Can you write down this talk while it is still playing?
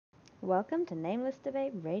Welcome to Nameless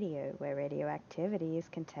Debate Radio, where radioactivity is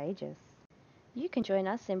contagious. You can join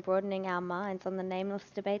us in broadening our minds on the Nameless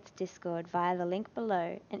Debates Discord via the link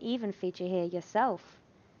below, and even feature here yourself,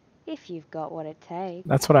 if you've got what it takes.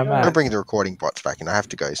 That's what I'm I'm at. bringing the recording bots back, and I have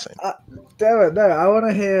to go soon. Damn it, no, I want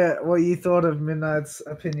to hear what you thought of Midnight's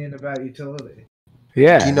opinion about utility.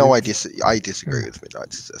 Yeah. You know, I disagree with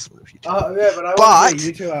Midnight's assessment of utility. Oh, yeah, but I want to hear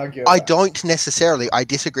you two argue. I don't necessarily. I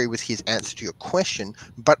disagree with his answer to your question,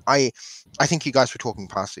 but I think you guys were talking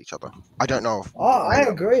past each other. I don't know. I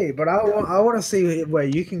agree, but I want to see where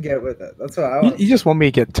you can get with it. That's what I want. You just want me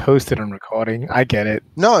to get toasted on recording. I get it.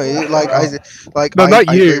 No, No, not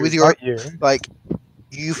I you. agree with your, Not you. like,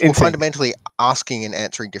 you were Insane. fundamentally asking and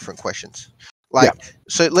answering different questions.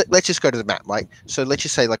 So let's just go to the map. So let's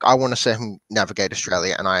just say, I want to circumnavigate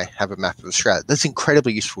Australia, and I have a map of Australia. That's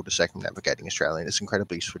incredibly useful to circumnavigating Australia, and it's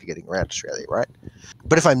incredibly useful to getting around Australia, right?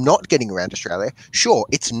 But if I'm not getting around Australia, sure,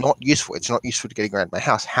 it's not useful. It's not useful to getting around my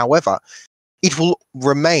house. However, it will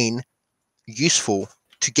remain useful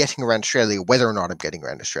to getting around Australia, whether or not I'm getting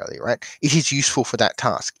around Australia, right? It is useful for that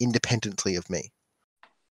task, independently of me.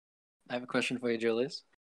 I have a question for you, Julius.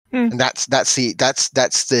 And that's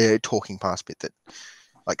the talking past bit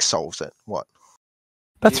that solves it. What?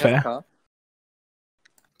 That's Do you have a fair. car?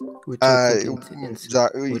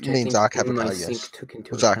 You mean Zark have a car? Yes.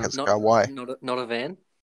 Zark has a car. Why? Not a van?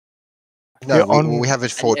 No, You're we have a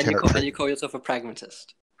Ford And Territory. you call yourself a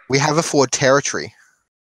pragmatist? We have a Ford Territory.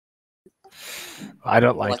 I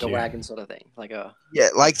don't Like a you. wagon sort of thing? Yeah,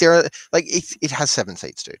 there are it has 7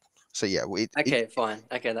 seats, dude. So yeah, Okay, fine.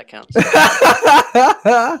 Okay, that counts.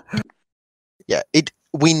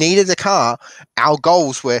 we needed a car. Our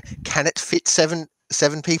goals were, can it fit seven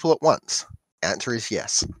people at once? Answer is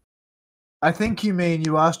yes. I think you mean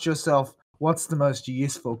you asked yourself, what's the most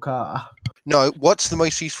useful car? No, what's the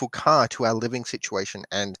most useful car to our living situation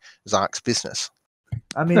and Zark's business?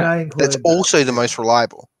 I mean, I included That's also the most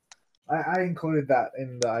reliable. I included that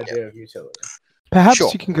in the idea of utility. Perhaps Sure,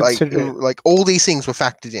 you can consider. all these things were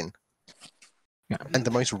factored in. Yeah. And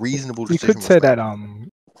the most reasonable You decision could say was made. that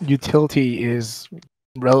utility is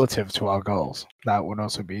relative to our goals. That would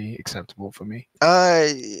also be acceptable for me.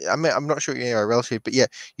 I'm not sure, relative, but yeah,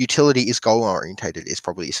 utility is goal orientated is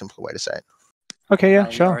probably a simpler way to say it. Okay, yeah,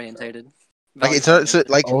 Value sure. Orientated. It's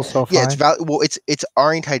not Also yeah, fine. it's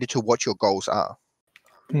orientated to what your goals are.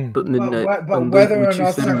 But Midnight, but whether or what you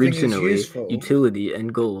not said something is originally, useful. utility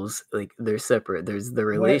and goals, they're separate. There's the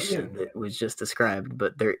relation yeah. that was just described,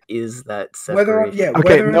 but there is that Whether, separation. yeah,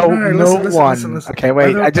 Okay, whether, listen. Okay,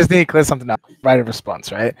 wait. Whether- I just need to clear something up. Right of response,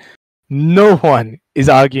 right? No one is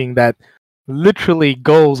arguing that literally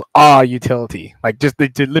goals are utility. They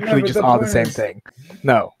literally but just the are the point same is- thing.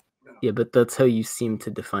 No, Yeah, but that's how you seem to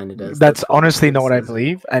define it as. that's what honestly it not what I says.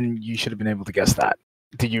 believe, and you should have been able to guess that.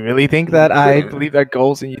 Do you really think that I couldn't. believe that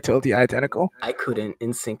goals and utility are identical? I couldn't.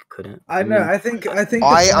 InSync couldn't. I know. mean, I think. The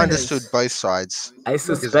I point understood is- both sides. I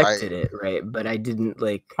suspected it, right? But I didn't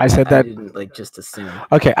I said that- didn't just assume.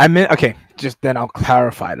 Okay, okay. Just then I'll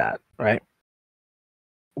clarify that, right?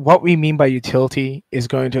 What we mean by utility is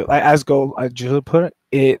going to, as Julie put it,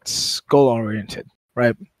 it's goal oriented,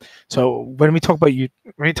 right? So when we talk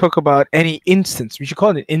about any instance, we should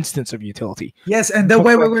call it an instance of utility. Yes, and then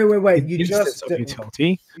wait. An You instance just of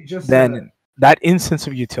utility, you just then said it. that instance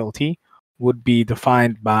of utility would be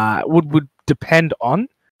defined by would depend on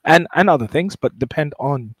and other things, but depend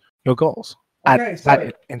on your goals Okay, at so-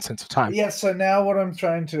 that instance of time. Yeah, so now what I'm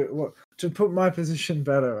trying to put my position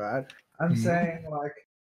better, right? I'm Mhm. saying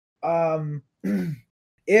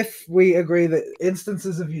if we agree that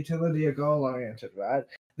instances of utility are goal oriented, right?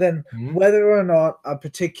 Then Mhm. whether or not a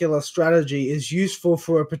particular strategy is useful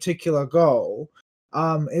for a particular goal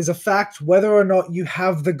is a fact whether or not you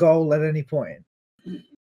have the goal at any point.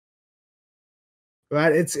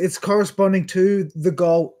 Right? It's corresponding to the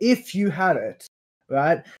goal if you had it,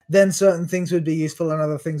 right? Then certain things would be useful and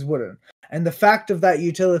other things wouldn't. And the fact of that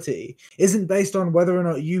utility isn't based on whether or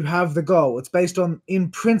not you have the goal. It's based on, in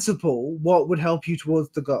principle, what would help you towards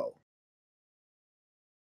the goal.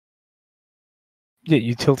 Yeah,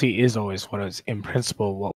 utility is always what is in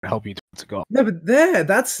principle what would help you to go. No, but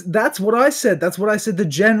that's what I said. That's what I said the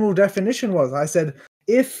general definition was. I said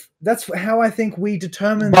if that's how I think we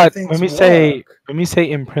determine that But things when we work.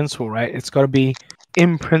 say in principle, right, it's got to be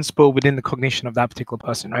in principle within the cognition of that particular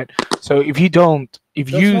person, right? So if you not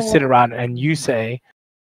sit what- around and you say,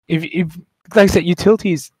 if like I said,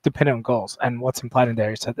 utility is dependent on goals, and what's implied in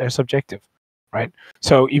there is that they're subjective, right?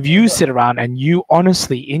 So if you sit around and you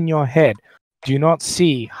honestly in your head do not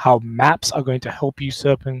see how maps are going to help you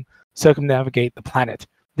circumnavigate the planet,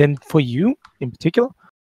 then for you in particular,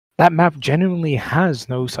 that map genuinely has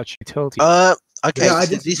no such utility. Okay, Yeah, I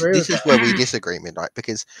so disagree this with is where we disagree, Midnight,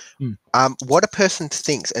 because what a person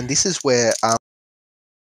thinks, and this is where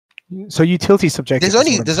So utility is subjective.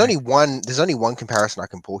 there's only one comparison I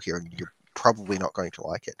can pull here, and you're probably not going to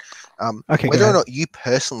like it. Okay, Whether go or ahead. not you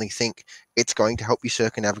personally think it's going to help you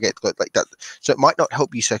circumnavigate the globe, like that, so it might not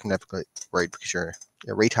help you circumnavigate the road because you're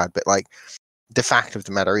a retard, but like the fact of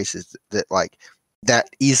the matter is that like that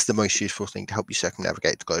is the most useful thing to help you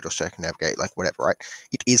circumnavigate the globe or circumnavigate like whatever, right?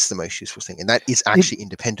 It is the most useful thing, and that is actually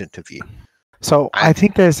independent of you. So I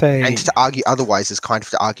think there's a. And to argue otherwise is kind of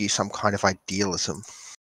to argue some kind of idealism.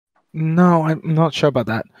 No, I'm not sure about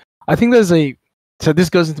that. I think there's a. So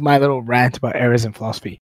this goes into my little rant about errors in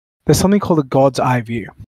philosophy. There's something called the God's eye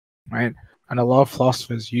view, right? And a lot of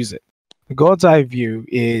philosophers use it. The God's eye view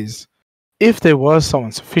is if there was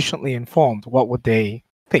someone sufficiently informed, what would they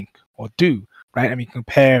think or do, right? I mean,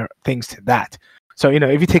 compare things to that. So,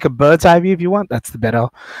 if you take a bird's eye view, if you want, that's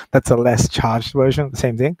a less charged version of the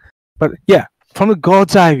same thing. But yeah, from the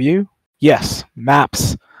God's eye view, yes,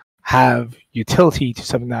 maps have utility to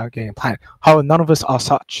circumnavigating a planet. However, none of us are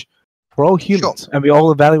such. We're all humans, and we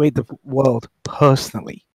all evaluate the world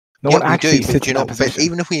personally. No one actually sits in that position. But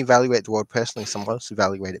even if we evaluate the world personally, some of us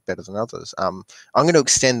evaluate it better than others. I'm going to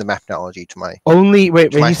extend the map analogy to my when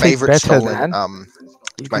you say favorite better stolen, than,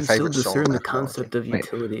 You my can still favorite stolen discern the map concept of Wait,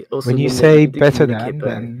 utility. Also, when you then say need to better communicate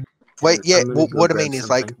better. than, Wait, yeah. I'm gonna go What I grab mean is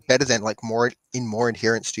like something. better than, like more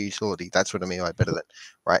adherence to utility. That's what I mean by better than,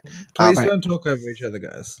 right? Please Right. don't talk over each other,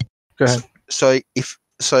 guys. go ahead.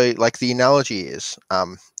 So like the analogy is,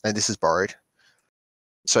 and this is borrowed.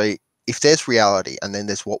 So if there's reality and then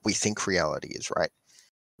there's what we think reality is, right?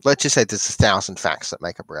 Let's just say there's 1,000 facts that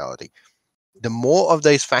make up reality. The more of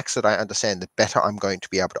those facts that I understand, the better I'm going to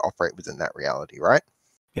be able to operate within that reality, right?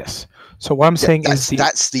 Yes. So what I'm saying is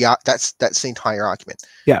that's the entire argument.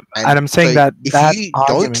 Yeah, and I'm saying so that if that you don't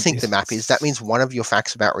argument think the map is, that means one of your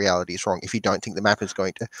facts about reality is wrong. If you don't think the map is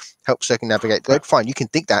going to help circumnavigate the globe, fine, you can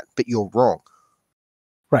think that, but you're wrong.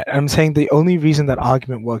 Right. I'm saying the only reason that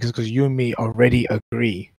argument works is because you and me already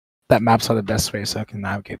agree that maps are the best way to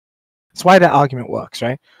circumnavigate. That's why that argument works,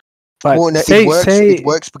 right? But Well, no, it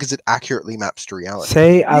works because it accurately maps to reality.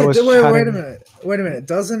 Say I was wait a chatting. minute.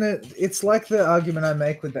 Doesn't it? It's like the argument I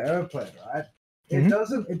make with the airplane, right? It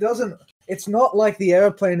doesn't. It's not like the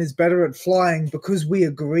airplane is better at flying because we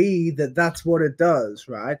agree that that's what it does,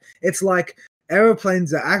 right? It's like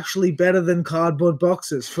airplanes are actually better than cardboard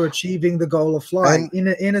boxes for achieving the goal of flying,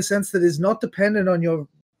 in a sense that is not dependent on your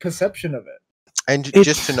perception of it. And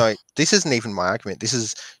just to note, this isn't even my argument. This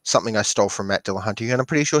is something I stole from Matt Dillahunty, and I'm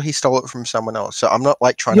pretty sure he stole it from someone else. So I'm not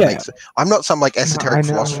like trying to make. I'm not some like esoteric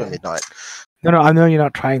philosopher Midnight. No, I know you're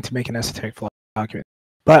not trying to make an esoteric argument,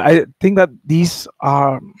 but I think that these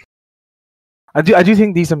are. I do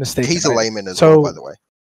think these are mistaken. He's a layman as well, by the way.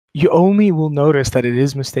 You only will notice that it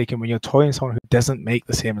is mistaken when you're talking to someone who doesn't make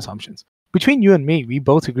the same assumptions. Between you and me, we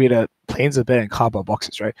both agree that planes are better than cardboard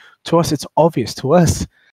boxes, right? To us, it's obvious. To us,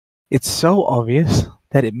 it's so obvious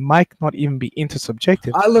that it might not even be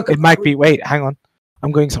intersubjective. It might be, wait, hang on.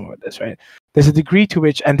 I'm going somewhere with this, right? There's a degree to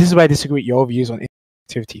which, and this is why I disagree with your views on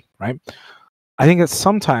intersubjectivity, right? I think that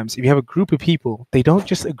sometimes if you have a group of people, they don't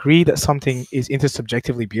just agree that something is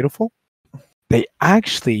intersubjectively beautiful. They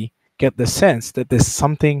actually get the sense that there's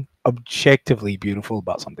something objectively beautiful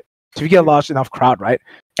about something. So if you get a large enough crowd, right?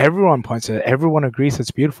 Everyone points at it. Everyone agrees it's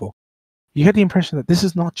beautiful. You get the impression that this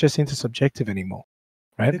is not just intersubjective anymore,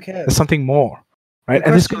 right? There's something more, right?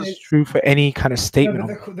 And this goes true for any kind of statement.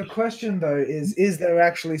 No, the question, though, is there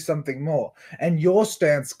actually something more? And your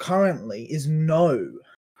stance currently is no.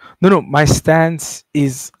 No, my stance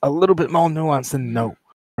is a little bit more nuanced than no,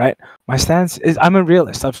 right? My stance is I'm a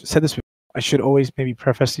realist. I've said this before. I should always maybe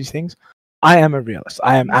preface these things. I am a realist.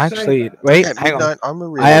 I am actually. Wait, hang on. I'm a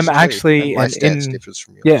realist. I am actually. My stance differs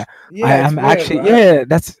from yours. Yeah, I am actually. Right?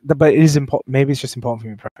 Yeah, but it is important. Maybe it's just important for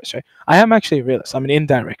me to preface, right? I am actually a realist. I'm an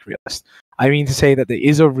indirect realist. I mean to say that there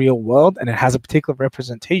is a real world and it has a particular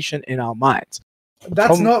representation in our minds.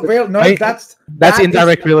 That's not real. No, right? that's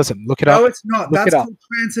indirect realism. Look it up. No, it's not. That's called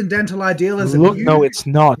transcendental idealism. No, it's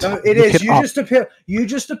not. No, it is. You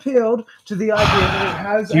just appealed to the idea that it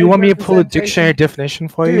has. Do you want me to pull a dictionary definition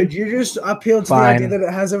for you? Dude, you just appealed to the idea that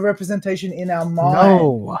it has a representation in our mind.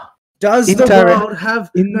 No. Does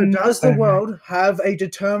the world have a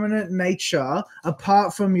determinate nature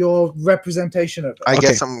apart from your representation of it? I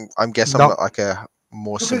guess I'm not like a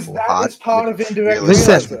more simple heart. That is part of indirect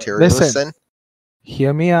realism. Listen.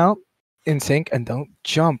 Hear me out in sync and don't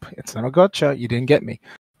jump. It's not a gotcha. You didn't get me,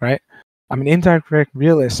 right? I'm an indirect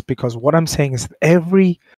realist because what I'm saying is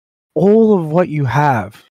that all of what you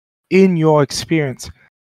have in your experience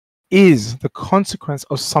is the consequence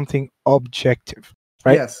of something objective,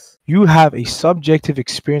 right? Yes. You have a subjective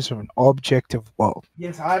experience of an objective world.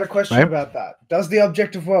 Yes, I had a question Right? about that. Does the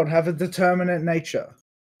objective world have a determinate nature?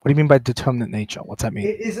 What do you mean by determinate nature? What's that mean?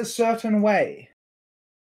 It is a certain way.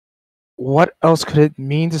 What else could it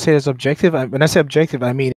mean to say it's objective? When I say objective,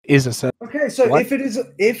 I mean it is a certain. Okay, so What? if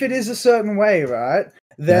it is a certain way, right,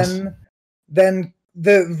 then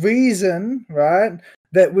the reason, right,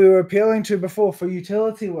 that we were appealing to before for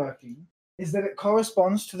utility working is that it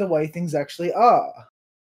corresponds to the way things actually are.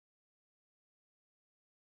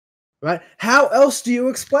 Right? How else do you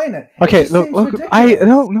explain it? It Okay, just look, seems I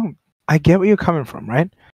ridiculous. no, I get where you're coming from,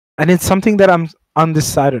 right? And it's something that I'm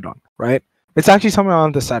undecided on, right? It's actually something I'm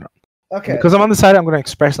undecided on. Okay. Because I'm undecided, I'm going to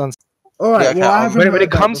express on. All right. Yeah, okay, well, I I'll- haven't When heard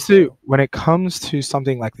it that comes before. to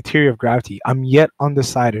something like the theory of gravity, I'm yet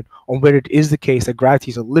undecided on whether it is the case that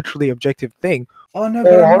gravity is a literally objective thing, Oh no,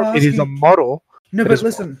 but I'm or not it is a asking. model. No, that but is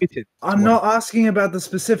listen, fitted I'm to not asking about the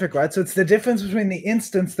specific, right? So it's the difference between the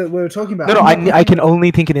instance that we were talking about. No, I'm not I can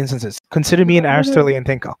only think in instances. Consider me an No, no, no. Aristotelian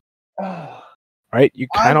thinker, Ah. right? You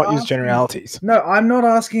I'm cannot use asking- generalities. No, I'm not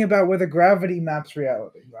asking about whether gravity maps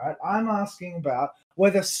reality, right? I'm asking about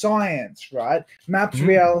whether science, right, maps Mhm.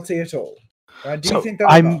 reality at all. Right? Do you So think that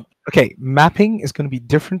or I'm not? okay. Mapping is going to be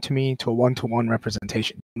different to me to a one-to-one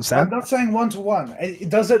representation. I'm Understand? not saying one to one.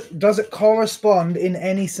 Does it correspond in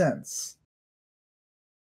any sense?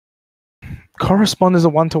 Correspond is a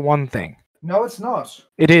one-to-one thing. No, it's not.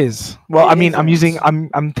 It is. Well, It I mean, isn't.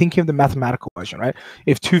 I'm thinking of the mathematical version, right?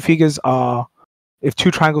 If two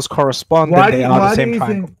triangles correspond, Why then do they you, are the why do same you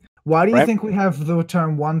triangle. think? Why do you right? think we have the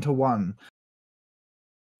term one to one?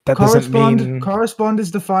 That doesn't mean. Correspond is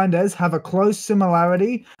defined as have a close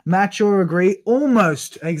similarity, match or agree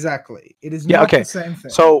almost exactly. It is Yeah, not okay. the same thing.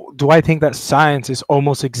 So, do I think that science is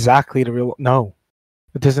almost exactly the real? No,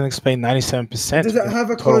 it doesn't explain 97%. Does of it the have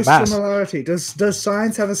a total close mass. similarity? Does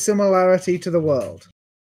science have a similarity to the world?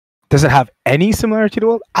 Does it have any similarity to the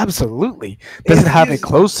world? Absolutely. Does Is- it have a is-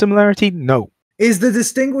 close similarity? No. Is the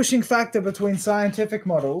distinguishing factor between scientific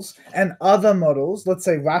models and other models, let's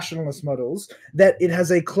say rationalist models, that it has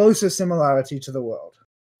a closer similarity to the world?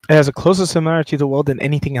 It has a closer similarity to the world than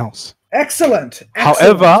anything else. Excellent.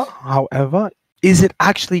 However, is it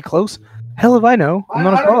actually close? Hell if I know. I'm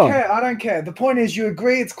not a I don't scholar. care. I don't care. The point is, you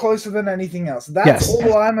agree it's closer than anything else. That's Yes.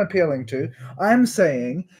 all I'm appealing to. I'm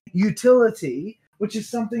saying utility, which is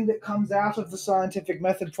something that comes out of the scientific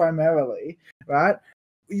method primarily, right?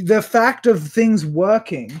 The fact of things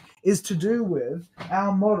working is to do with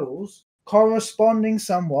our models corresponding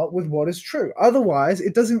somewhat with what is true. Otherwise,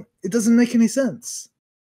 it doesn't make any sense.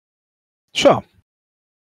 Sure.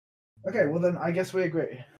 Okay, well then I guess we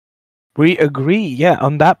agree. We agree, yeah,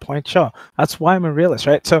 on that point, sure. That's why I'm a realist,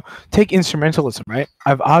 right? So take instrumentalism, right?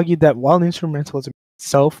 I've argued that while instrumentalism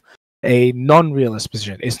itself a non-realist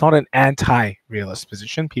position, it's not an anti-realist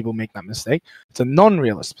position. People make that mistake. It's a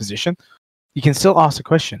non-realist position. You can still ask the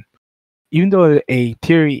question. Even though a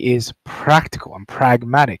theory is practical and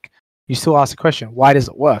pragmatic, you still ask the question, why does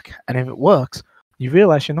it work? And if it works, you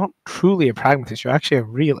realize you're not truly a pragmatist, you're actually a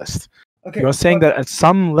realist. Okay, You're saying that at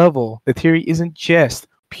some level, the theory isn't just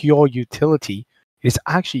pure utility, it's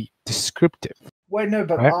actually descriptive. wait, no,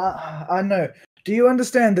 but Right? I know. Do you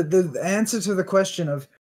understand that the answer to the question of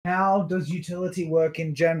how does utility work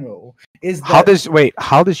in general is that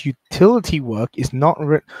How does utility work is not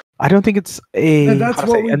I don't think it's a No, that's how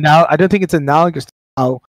to what say, we- I don't think it's analogous to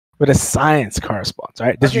how with a science corresponds,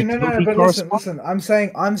 right? Does Okay, no, utility but correspond? listen. I'm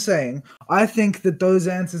saying, I think that those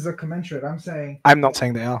answers are commensurate. I'm saying, I'm not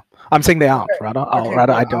saying they are. I'm saying they aren't. Rather, okay, I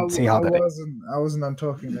but don't see how that is. I wasn't on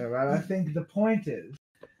talking there, right? I think the point is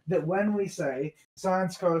that when we say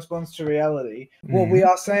science corresponds to reality, what we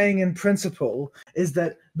are saying in principle is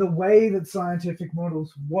that the way that scientific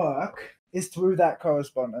models work is through that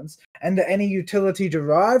correspondence, and that any utility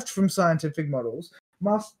derived from scientific models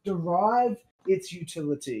must derive its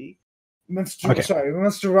utility. Must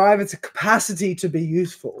derive its capacity to be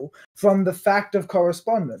useful from the fact of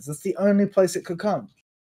correspondence. That's the only place it could come.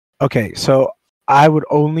 Okay, so I would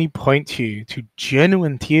only point you to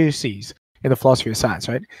genuine theses in the philosophy of science,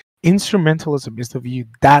 right? Instrumentalism is the view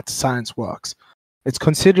that science works. It's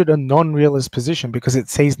considered a non-realist position because it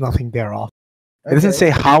says nothing thereof. It doesn't say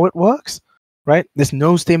how it works, right? There's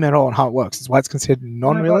no statement at all on how it works. That's why it's considered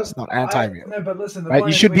non-realist, not anti-realist. No, but listen, the Right? point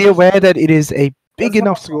You is should we be just- aware that it is a big That's not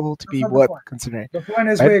enough the point. tool to That's be not the worth point. considering. The point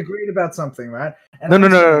is Right? we agreed about something, right? And No,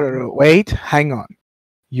 I'm saying- no. Wait, hang on.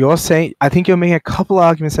 You're saying, I think you're making a couple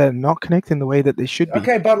arguments that are not connected in the way that they should be.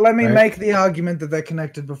 Okay, but let me Right. make the argument that they're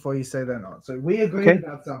connected before you say they're not. So we agreed Okay.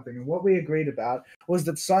 about something, and what we agreed about was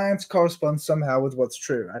that science corresponds somehow with what's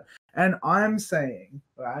true, right? And I'm saying,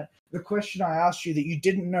 right, the question I asked you that you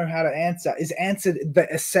didn't know how to answer is answered the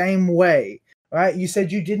same way, right? You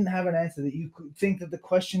said you didn't have an answer, that you think that the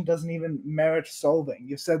question doesn't even merit solving.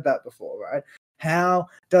 You've said that before, right? How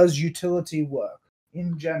does utility work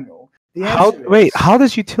in general? The answer is, how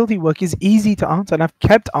does utility work is easy to answer, and I've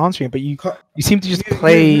kept answering, but you seem to just you've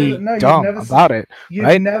play dumb never about it. You've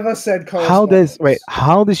right? never said correspondence.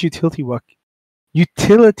 How does utility work?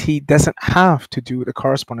 Utility doesn't have to do with the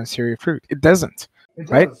correspondence theory of fruit. It doesn't.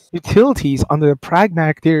 Right? Utility is under the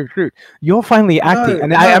pragmatic theory of fruit. You're finally acting,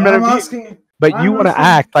 and I'm asking. But you want to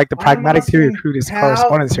act like the pragmatic theory of truth is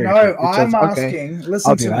correspondence theory. No, I'm asking.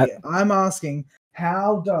 Listen to me. I'm asking,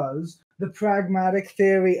 how does the pragmatic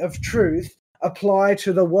theory of truth apply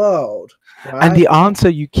to the world? Right? And the answer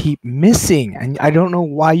you keep missing, and I don't know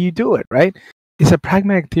why you do it, right? Is a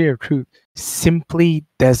pragmatic theory of truth simply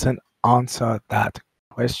doesn't answer that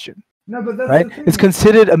question. No, but that's right? It's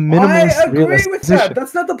considered a minimalist. I agree with that.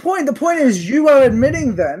 That's not the point. The point is you are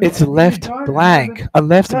admitting then it's left blank. A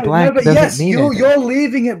left blank but doesn't mean you're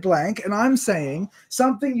leaving it blank, and I'm saying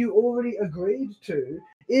something you already agreed to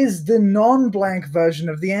is the non-blank version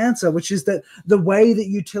of the answer, which is that the way that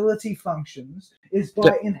utility functions is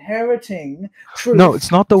by inheriting truth. No,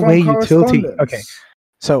 it's not the way utility. Okay,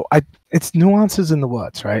 so it's nuances in the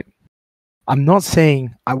words, right? I'm not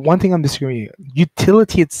saying one thing I'm disagreeing with.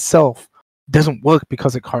 Utility itself doesn't work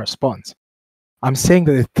because it corresponds. I'm saying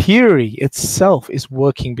that the theory itself is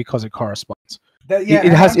working because it corresponds.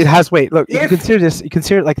 It has weight. Look, you consider this. You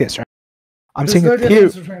consider it like this, right? I'm saying the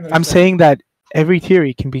theory. I'm saying that every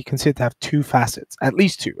theory can be considered to have two facets, at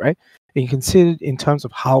least two, right? And considered in terms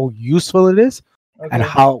of how useful it is and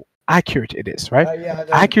how accurate it is, right?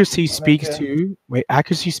 Accuracy speaks to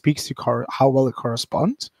how well it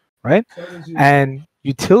corresponds, right? And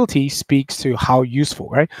utility speaks to how useful,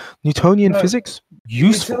 right? Newtonian physics,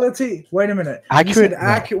 useful. Utility. Wait a minute.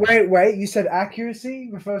 Accurate. Wait. You said accuracy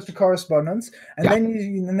refers to correspondence, and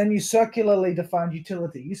then you circularly defined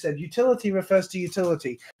utility. You said utility refers to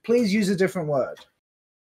utility. Please use a different word.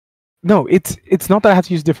 No, it's not that I have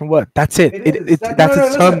to use a different word. That's it. That's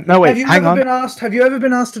its term. No, wait, hang on. Have you ever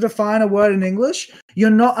been asked to define a word in English? You're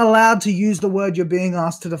not allowed to use the word you're being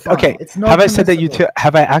asked to define. Okay. It's not have I said that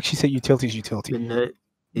have I actually said utility is utility?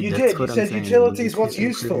 You did. You said utility is what's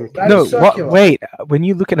useful. Wait. When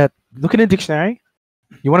you look at a dictionary,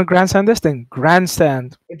 you want to grandstand this? Then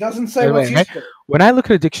grandstand. It doesn't say what's useful. When I look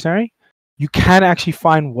at a dictionary, you can actually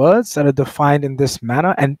find words that are defined in this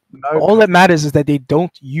manner, and all that matters is that they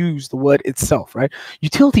don't use the word itself, right?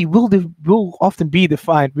 Utility will often be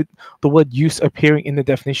defined with the word use appearing in the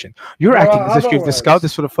definition. You're acting as if you've discovered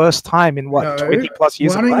this for the first time in 20 plus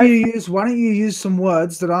years of life. Why don't you use some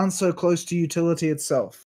words that aren't so close to utility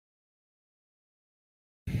itself?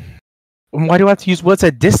 Why do I have to use words that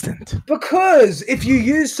are distant? Because if you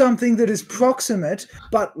use something that is proximate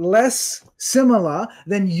but less similar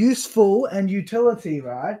than useful and utility,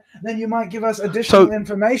 right? Then you might give us additional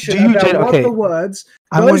information about what the words.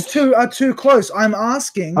 Those two are too close. I'm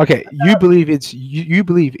asking. Okay, you believe it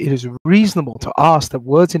is reasonable to ask that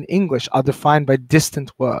words in English are defined by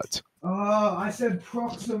distant words. Oh, I said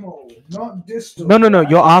proximal, not distal. No.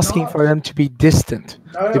 You're asking for them to be distant.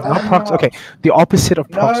 No, I'm not. Okay, the opposite of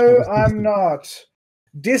proximal. No, I'm not.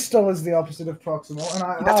 Distal is the opposite of proximal,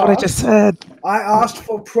 and that's what I just said. I asked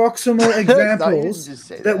for proximal examples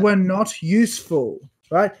that were not useful.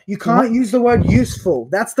 Right? You can't use the word useful.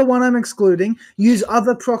 That's the one I'm excluding. Use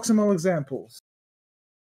other proximal examples.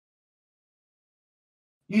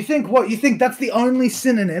 You think what? You think that's the only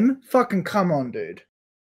synonym? Fucking come on, dude.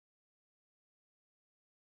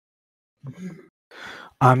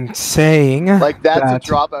 I'm saying like that's a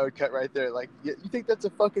drop I would cut right there. Like you think that's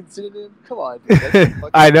a fucking synonym? Come on, dude.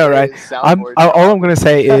 I know, right? All I'm gonna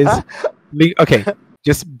say is, okay,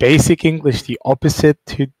 just basic English. The opposite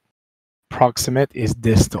to proximate is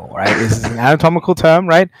distal, right? This is an anatomical term,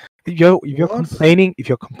 right? If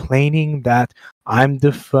you're complaining that I'm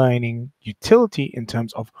defining utility in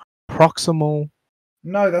terms of proximal.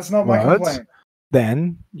 No, that's not my complaint.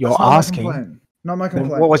 Then you're asking. Not my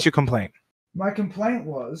complaint. What's your complaint? My complaint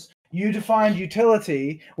was you defined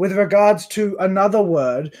utility with regards to another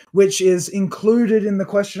word which is included in the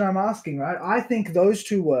question I'm asking, right? I think those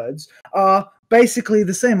two words are basically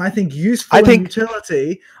the same. I think useful and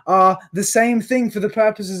utility are the same thing for the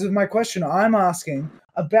purposes of my question. I'm asking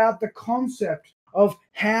about the concept of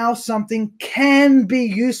how something can be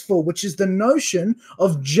useful, which is the notion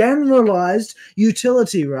of generalized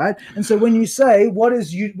utility, right? And so when you say what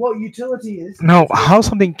utility is, no, how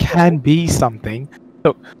something can be something.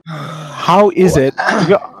 So how is it?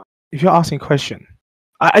 If you're asking a question,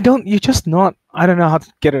 I don't. You're just not. I don't know how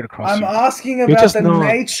to get it across. I'm to you. asking You're about just the not.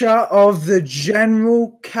 nature of the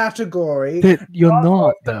general category. You're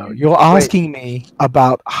not though. You're asking me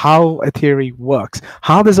about how a theory works.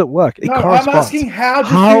 How does it work? It No, I'm corresponds. asking how do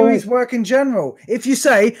How- theories work in general. If you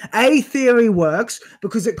say a theory works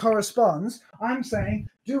because it corresponds, I'm saying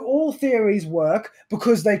do all theories work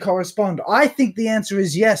because they correspond? I think the answer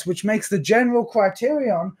is yes, which makes the general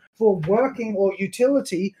criterion for working or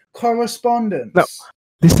utility correspondence. No.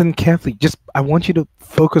 Listen carefully. I want you to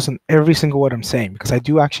focus on every single word I'm saying because I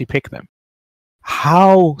do actually pick them.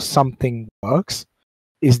 How something works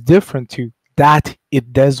is different to that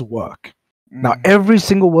it does work. Now, every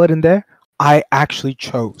single word in there, I actually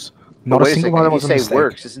chose. Not But a wait single second, one when was you a say mistake.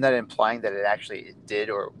 works, isn't that implying that it actually did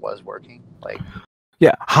or was working? Like,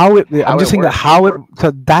 Yeah, I'm How just it saying that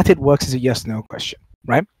works. that it works is a yes/no question,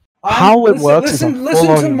 right? I'm- How it listen- works is a listen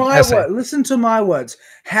to full-on my essay. word. Listen to my words.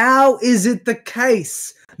 How is it the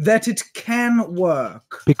case that it can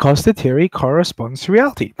work? Because the theory corresponds to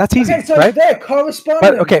reality. That's easy, Okay, so right? there, correspondence.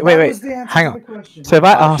 But okay, wait, That wait, was the answer hang to on. the question. So if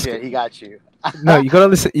I oh ask, shit, he got you. no, you gotta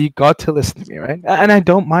listen. You got to listen to me, right? And I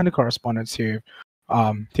don't mind the correspondence to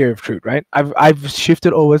theory of truth, right? I've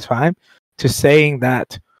shifted over time to saying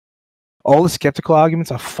that all the skeptical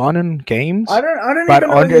arguments are fun and games. I don't but even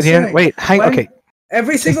know on what the you're other hand, saying. wait, hang. When- Okay,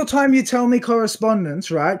 Every single time you tell me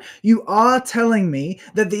correspondence, right, you are telling me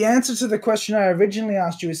that the answer to the question I originally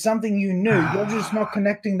asked you is something you knew. You're just not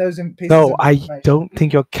connecting those in pieces. no, of I information. don't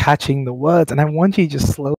think you're catching the words, and I want you to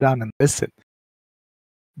just slow down and listen.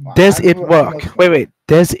 Wow, Does I'm it not- work? Wait.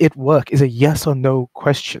 Does it work? Is a yes or no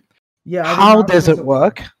question. Yeah. I How didn't ask does does it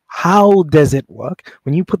work? How does it work?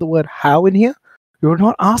 When you put the word "how" in here, you're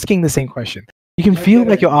not asking the same question. You can feel like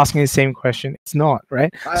Okay. you're asking the same question. It's not,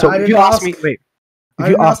 right? I- So I if you didn't ask me, ask- wait. I If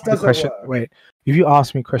you didn't ask ask, me the does it question, work? wait. If you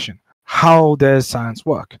ask me a question, how does science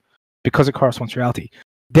work? Because it corresponds to reality.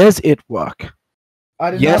 Does it work? I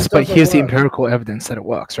didn't Yes, ask, but does it here's the work? empirical evidence that it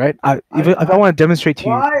works, right? If I- I want to demonstrate to you,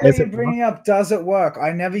 Why are does you it work? bringing up does it work?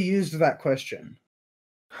 I never used that question.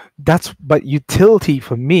 But utility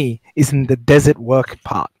for me is in the does it work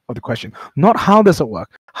part of the question, not how does it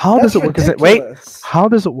work. How That's does it work? ridiculous. How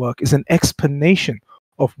does it work is an explanation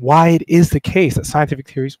of why it is the case that scientific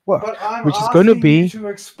theories work. But I'm which is going to asking you be- to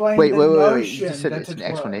explain wait, the wait. You notion just said that it's an it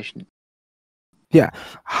works. explanation.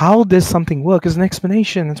 How does something work is an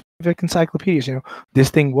explanation. It's like encyclopedias, this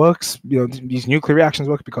thing works, these nuclear reactions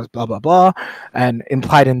work because blah blah blah, and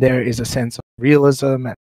implied in there is a sense of realism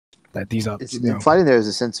and that these are It's implied in there is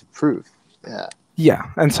a sense of proof. Yeah.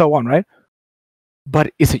 and so on, right?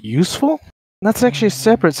 But is it useful? That's actually a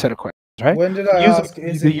separate set of questions, right? When did I ask?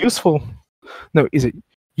 Is it useful? No, is it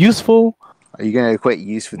useful? Are you going to equate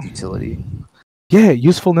use with utility? Yeah,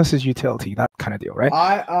 usefulness is utility, that kind of deal, right?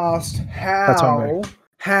 I asked That's what I'm how. saying.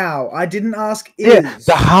 How? I didn't ask Yeah, is.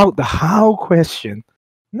 the how question.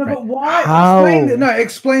 No, Right. but why? How?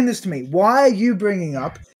 Explain this to me. Why are you bringing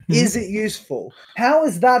up? Is it useful? How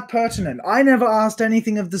is that pertinent? I never asked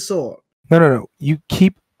anything of the sort. No. You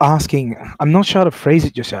keep asking. I'm not sure how to phrase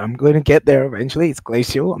it just yet. I'm going to get there eventually. It's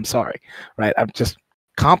glacial. I'm sorry, right? I just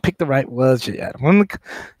can't pick the right words yet. It's on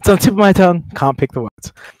the tip of my tongue. Can't pick the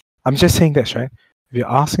words. I'm just saying this, right? If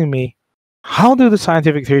you're asking me, how do the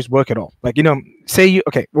scientific theories work at all? Like, say you,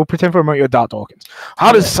 okay, we'll pretend for a moment you're Dart Dawkins.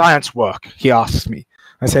 How does science work? He asks me.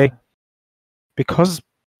 I say, because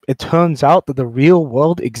it turns out that the real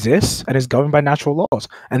world exists and is governed by natural laws.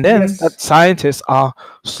 And then Yes. that scientists are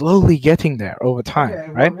slowly getting there over time,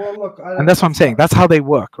 Okay, right? well, look, I don't And that's what I'm saying. That's how they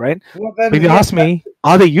work, right? Well, then, But if you yeah, ask me,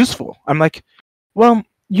 are they useful? I'm like, well,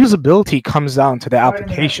 usability comes down to their wait a minute,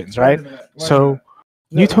 applications, wait a right? minute, wait a So minute.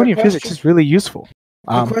 The Newtonian physics question- is really useful.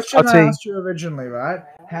 The question I'd I say, asked you originally, right?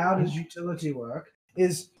 How does utility work?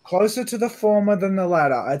 Is closer to the former than the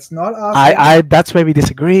latter. It's not asking. that's where we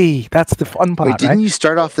disagree. That's the fun part, Wait, didn't right? you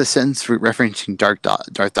start off the sentence referencing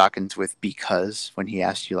Darth Dawkins with because when he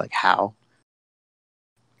asked you like how?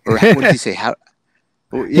 Or what did he say? How?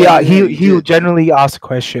 Well, He you will did. generally ask a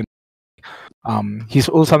question. He's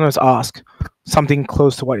will sometimes ask something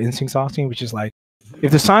close to what instinct's asking, which is like, if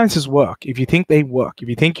the sciences work, if you think they work, if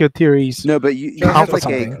you think your theories, No, but you count had for like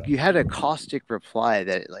something. you had a caustic reply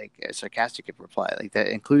that like a sarcastic reply like that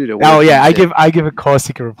included a word. oh yeah, you said- I give a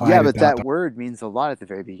caustic reply. Yeah, to but that word means a lot at the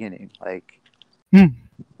very beginning. Like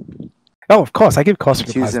Oh, of course, I give caustic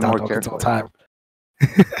Choose replies to them more Dart Dawkins all the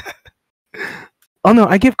carefully. time. Oh no,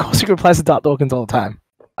 I give caustic replies to Dart Dawkins all the time.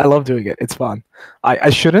 I love doing it. It's fun. I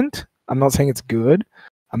shouldn't. I'm not saying it's good.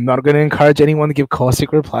 I'm not going to encourage anyone to give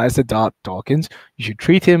caustic replies to Dart Dawkins. You should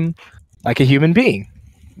treat him like a human being,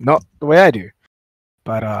 not the way I do.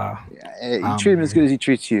 but You treat him as good as he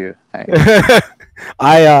treats you. Hey.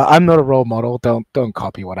 I'm not a role model. Don't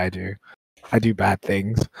copy what I do. I do bad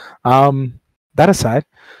things. That aside,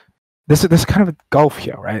 there's kind of a gulf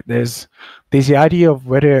here, right? There's the idea of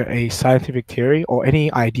whether a scientific theory or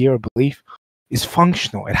any idea or belief is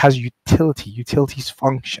functional. It has utility. Utilities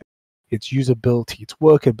function. Its usability, its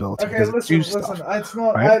workability. Okay, does it do listen. stuff, It's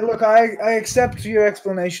not. right? I accept your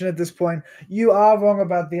explanation at this point. You are wrong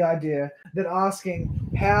about the idea that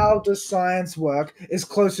asking how does science work is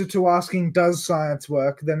closer to asking does science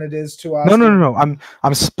work than it is to asking. No.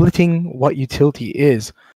 I'm splitting what utility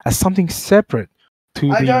is as something separate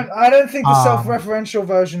to I don't think the self-referential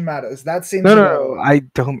version matters. That seems No, I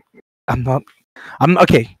don't. I'm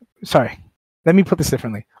okay. Sorry. Let me put this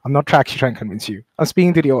differently. I'm not actually trying to convince you. I'm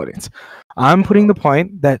speaking to the audience. I'm putting the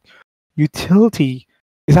point that utility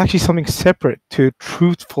is actually something separate to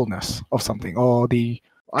truthfulness of something or the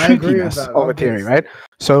truthiness of a theory, right?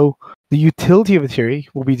 So the utility of a theory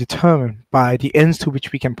will be determined by the ends to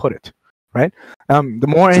which we can put it, right? The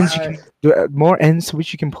more ends to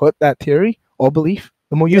which you can put that theory or belief,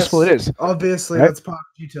 the more useful it is. Obviously, right? that's part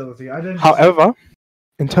of utility. However,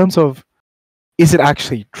 in terms of is it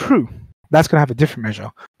actually true? That's going to have a different measure.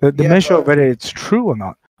 The measure of whether it's true or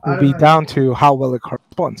not will be down to how well it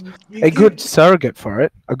corresponds. A good surrogate for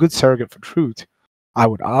it, a good surrogate for truth, I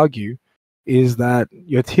would argue, is that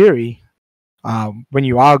your theory, when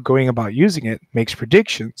you are going about using it, makes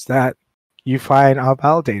predictions that you find are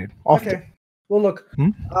validated often. Okay. Well, look,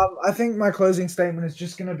 I think my closing statement is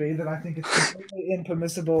just going to be that I think it's completely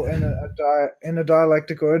impermissible in a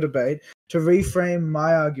dialectic or a debate to reframe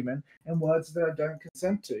my argument in words that I don't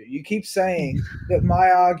consent to. You keep saying that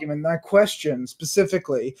my argument, my question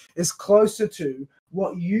specifically, is closer to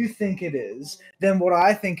what you think it is than what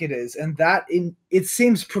I think it is, and it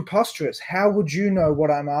seems preposterous. How would you know what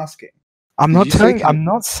I'm asking? I'm not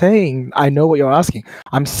saying I know what you're asking.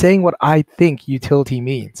 I'm saying what I think utility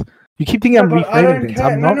means. You keep thinking I'm reframing things.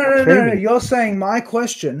 I'm not No. You're saying my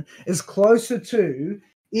question is closer to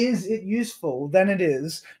is it useful than it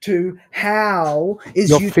is to how is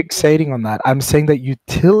You're fixating on that. I'm saying that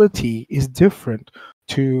utility is different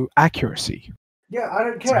to accuracy. Yeah, I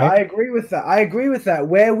don't care. Right? I agree with that.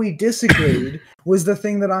 Where we disagreed was the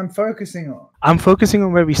thing that I'm focusing on. I'm focusing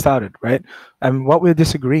on where we started, right? And what we're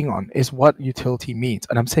disagreeing on is what utility means.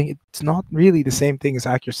 And I'm saying it's not really the same thing as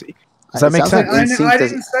accuracy. Does that make sense?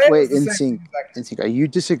 NSYNC, are you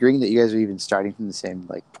disagreeing that you guys are even starting from the same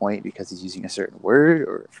point because he's using a certain word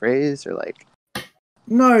or a phrase or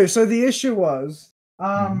No, so the issue was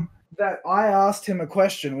that I asked him a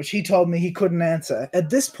question which he told me he couldn't answer. At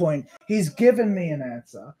this point, he's given me an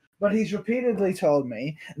answer, but he's repeatedly told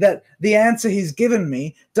me that the answer he's given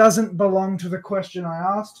me doesn't belong to the question I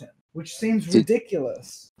asked him, which seems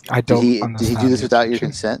ridiculous. Did he do this without your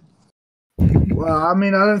consent? Well, I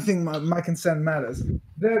mean, I don't think my consent matters.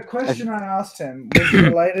 The question I asked him was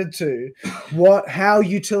related to how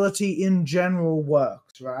utility in general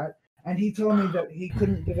works, right? And he told me that he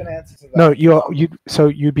couldn't give an answer to that. No,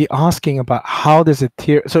 you'd be asking about how does a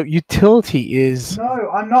theory. So utility is. No,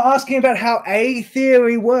 I'm not asking about how a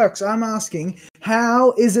theory works. I'm asking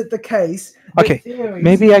how is it the case. Okay,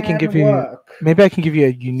 maybe I can give you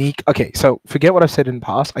a unique. Okay, so forget what I've said in the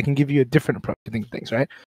past. I can give you a different approach to things, right?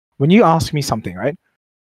 When you ask me something, right,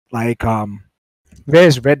 like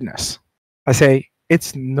where's redness? I say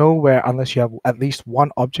it's nowhere unless you have at least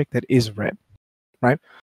one object that is red, right?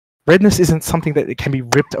 Redness isn't something that it can be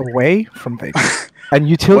ripped away from things. And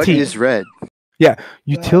utility what is red? Yeah,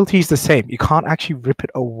 utility is the same. You can't actually rip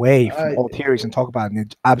it away from all theories and talk about it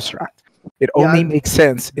in abstract. It only makes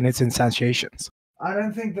sense in its instantiations. I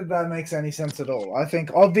don't think that makes any sense at all. I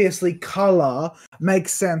think obviously color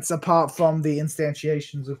makes sense apart from the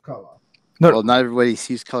instantiations of color. No. Well, not everybody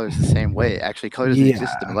sees colors the same way. Actually, color doesn't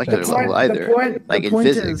exist at the molecular level either. In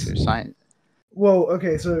physics or science. Well,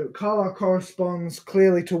 okay, so color corresponds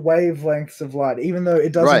clearly to wavelengths of light, even though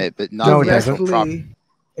it doesn't. Right, but not directly.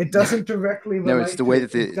 It doesn't directly relate. No, it's the way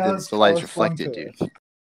that the light is reflected, dude.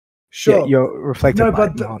 Sure, yeah, you're reflected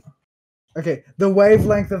light. Okay, the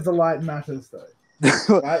wavelength of the light matters, though.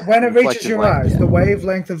 Right? When it reaches your eyes, the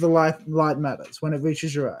wavelength of the light matters. When it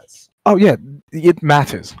reaches your eyes. Oh yeah, it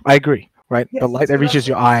matters. I agree. Right, yes, the light that reaches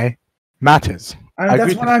your eye matters. And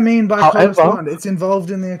that's what I mean by correspond. It's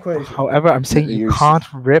involved in the equation. However, I'm saying you can't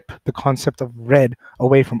rip the concept of red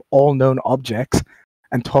away from all known objects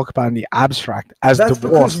and talk about in the abstract as that's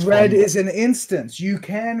because red is an instance. You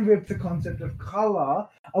can rip the concept of color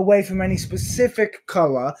away from any specific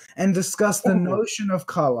color and discuss the notion of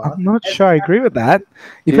color. I'm not sure I agree with that.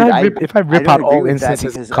 If I rip out all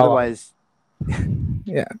instances of color, otherwise,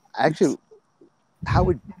 yeah, actually. how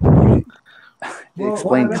would you Well,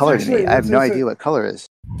 explain that's color to actually- me? I have no that's- idea what color is.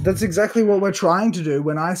 That's exactly what we're trying to do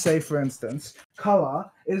when I say, for instance, color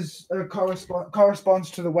is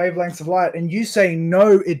corresponds to the wavelengths of light, and you say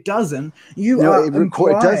no, it doesn't. No,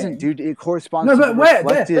 it doesn't, dude. It corresponds No, to but the where?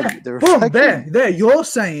 reflected. The Boom, reflected. there. You're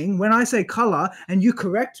saying when I say color, and you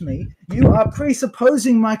correct me, you are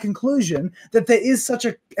presupposing my conclusion that there is such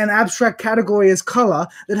an abstract category as color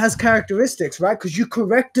that has characteristics, right? Because you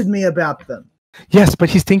corrected me about them. Yes, but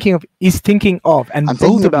he's thinking of, and I'm both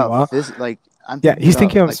thinking of you about are. like. I'm Yeah, he's about,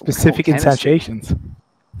 thinking of like, specific chemistry. instantiations.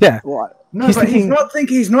 Yeah, Well, No, He's but he's thinking- not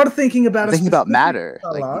thinking. He's not thinking about. I'm thinking about specific matter.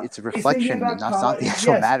 color. Like it's a He's thinking reflection, about and that's color. not the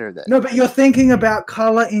actual Yes. matter. That No, but you're thinking about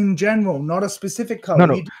color in general, not a specific color.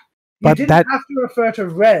 No, You but didn't that- have to refer to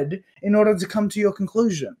red in order to come to your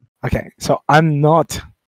conclusion. okay, so I'm not.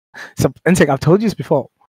 So, Insec, I've told you this before.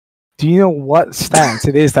 Do you know what stance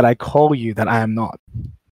it is that I call you that I am not? Do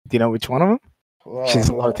you know which one of them? There's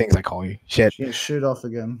a lot of things I call you. Shit. Yeah, shoot off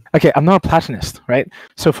again. Okay, I'm not a Platonist, right?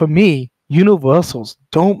 So for me, universals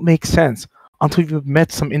don't make sense until you've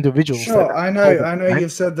met some individuals. Sure, that I know, hold them, I know. right?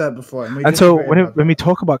 You've said that before. And, we And so disagree about when we that.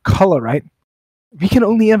 talk about color, right, we can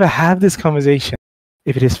only ever have this conversation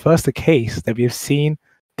if it is first the case that we have seen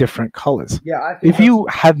different colors. Yeah, I think If you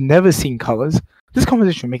have never seen colors, this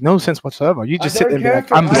conversation will make no sense whatsoever. You I just sit don't there and be care like,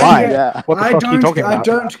 if it- I'm I don't blind. care. yeah. What the fuck are you talking I about?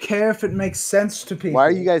 don't care if it makes sense to people. Why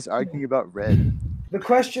are you guys arguing about red? The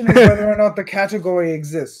question is whether or not the category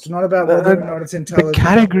exists, not about whether or not it's The intelligent.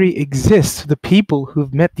 category exists to the people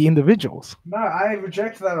who've met the individuals. No, I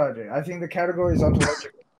reject that idea. I think the category is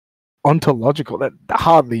ontological. Ontological, that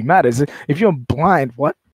hardly matters. If you're blind,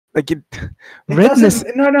 what? Like it, It redness.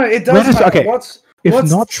 doesn't- No, it does redness- matter. okay, What's if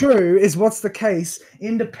not- true is what's the case,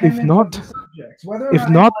 independent not- of the subjects. Whether or if not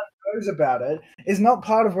not- anyone knows about it is not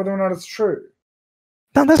part of whether or not it's true.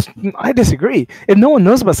 No, I disagree. If no one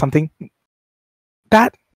knows about something,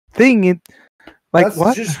 that thing, That's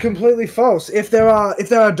what? just completely false. If there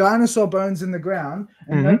are dinosaur bones in the ground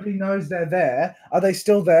and Mhm. nobody knows they're there, are they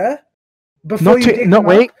still there? Before Not to, dig no, them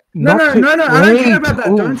wait. up? No, not no, to- no, no. I don't care wait, about that.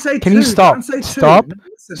 oh, Don't say Can two. you stop? Don't say two. Stop. No,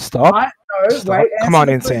 listen. Stop. No, Stop. wait. Come answer on,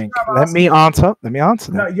 the Insync. question I'm Let me asking. answer. Let me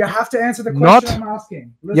answer. No, Them. you have to answer the Not- question I'm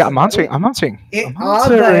asking. Yeah, Listen, I'm answering. I'm answering. I'm Are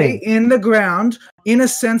they answering. in the ground in a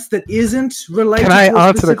sense that isn't related Can I to a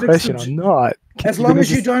answer the specific question or subject? not? As long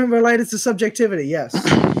as you don't relate it to subjectivity, yes.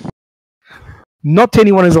 Not to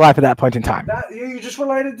anyone who's alive at that point in time. That you just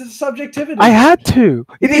related to subjectivity. I had to.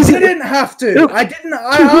 You didn't have to. Look, I didn't.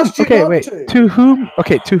 I To whom? asked you Okay, not wait. to. To whom?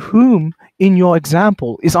 Okay, to whom in your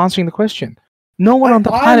example is answering the question? No one on the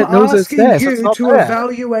planet I'm knows it's asking there. So it's you not to there.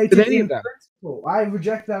 evaluate Did it any of in them? principle. I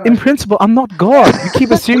reject that. In idea. principle, I'm not God. You keep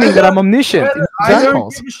assuming that I'm omniscient. Whether- In I don't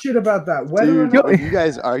examples. give a shit about that. Whether or Dude, not, when you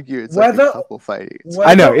guys argue, it's like Whether- a couple fighting.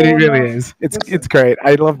 I know whether it or really not- is. It's listen. great.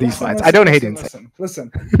 I love these Listen, fights. listen, I don't hate listen, it.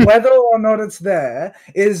 Listen, whether or not it's there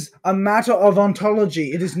is a matter of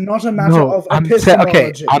ontology. It is not a matter No, of I'm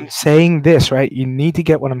epistemology. I'm saying this right. You need to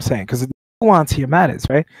get what I'm saying because the nuance here matters,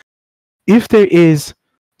 right? If there is,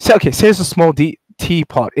 say there's a small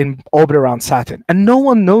teapot in orbit around Saturn, and no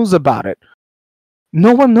one knows about it.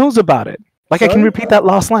 No one knows about it. Like I can So? repeat that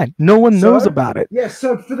last line. No one knows So? about it. Yes,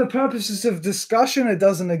 so for the purposes of discussion, it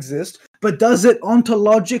doesn't exist. But does it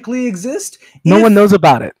ontologically exist? No If- one knows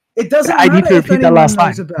about it. It doesn't I matter need to if repeat that anyone last line.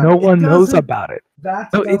 knows about No it. It one knows doesn't- about it. That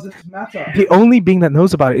No, it- doesn't matter. The only being that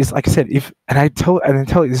knows about it is, like I said, I tell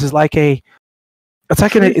you, this is like it's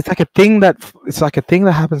like a thing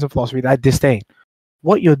that happens in philosophy that I disdain.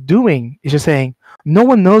 What you're doing is you're saying no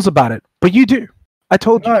one knows about it, but you do. I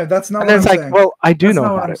told you. No, that's not And what then I'm it's like, saying. well, I do That's know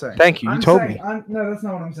not what about I'm it. saying. Thank you. You I'm told saying- me. No, that's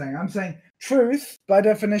not what I'm saying. I'm saying truth, by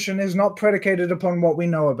definition, is not predicated upon what we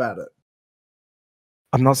know about it.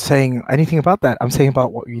 I'm not saying anything about that. I'm saying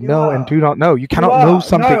about what you You know and are. do not know. You cannot You know are.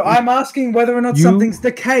 something. No, I'm asking whether or not You- something's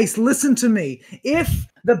the case. Listen to me. If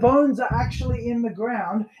the bones are actually in the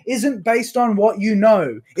ground, isn't based on what you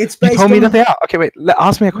know. It's You based told me on that they are. Okay, wait.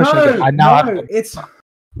 Ask me a question no, again. I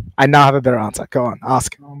now have a better answer. Go on.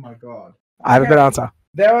 Ask. Oh my god. I have a Okay. better answer.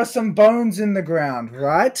 There are some bones in the ground,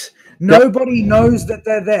 right? Nobody knows that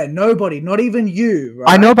they're there. Nobody, not even you,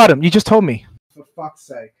 right? I know about them. You just told me. For fuck's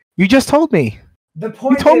sake. You just told me. The You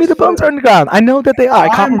point told me is the bones for- are in the ground. I know that they are. I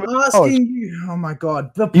can't I'm remember. the knowledge. asking you. Oh my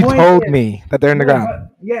god. The You point told is- me that they're in the No, ground. but-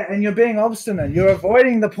 yeah, and you're being obstinate. You're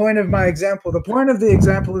avoiding the point of my example. The point of the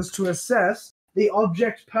example is to assess the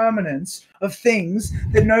object permanence of things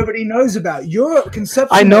that nobody knows about. Your conception.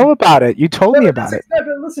 I know about it. You told me No, about it. but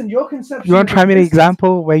listen, your conception. You want to of try me an existence-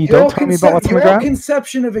 example where you your don't tell me about what's on the your ground?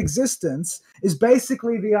 conception of existence is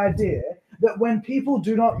basically the idea that when people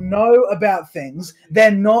do not know about things,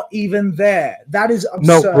 they're not even there. That is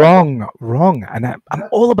No, absurd. wrong. And I'm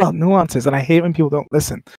all about nuances, and I hate when people don't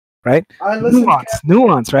listen. Right? I listen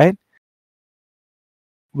Nuance, right?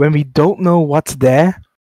 When we don't know what's there,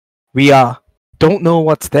 we don't know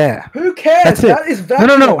what's there. Who cares? That's it. That is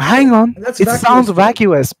vacuous. No. Hang on. That's It vacuous, sounds though.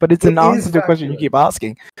 vacuous, but it's an It answer is to the question you vacuous. keep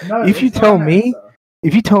asking. No, If you it's not tell an me, answer.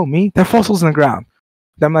 if you tell me they're fossils in the ground,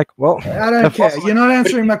 then I'm like, well, I they're don't care. fossils. You're not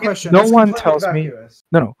answering my question. No That's one completely tells me. vacuous.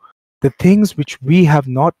 No. The things which we have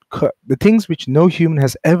not, the things which no human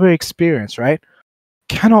has ever experienced, right,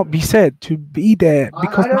 cannot be said to be there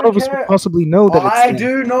because I none don't of us care. would possibly know that it's I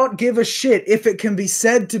there. do not give a shit if it can be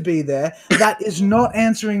said to be there. That is not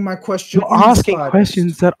answering my question. You're in the asking slightest.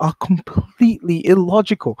 questions that are completely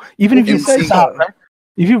illogical. Even if If you you wrote say this so. out, right?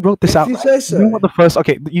 If you wrote this If out, you right? say so. You know what the first?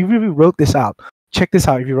 Okay, you really wrote this out. Check this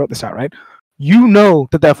out. If you wrote this out, right? You know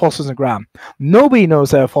that there are fossils in the ground. Nobody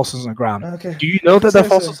knows there are fossils in the ground. Okay. Do you know If you that there are say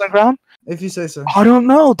so. fossils in the ground? If you say so. I don't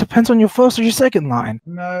know. Depends on your first or your second line.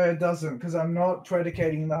 No, it doesn't, because I'm not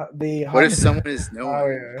predicating the. What if someone is no one?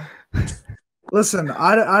 scenario. Listen,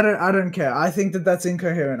 I don't care. I think that that's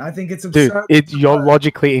incoherent. I think it's Dude, absurd. you're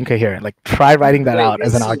logically incoherent. Like, try writing that Wait, out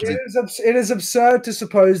as an it's- argument. It is absurd to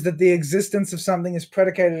suppose that the existence of something is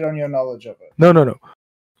predicated on your knowledge of it. No.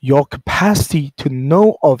 Your capacity to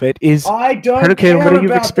know of it is I don't predicated on care whether you've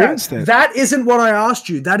about experienced that. it. That isn't what I asked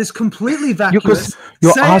you. That is completely vacuous.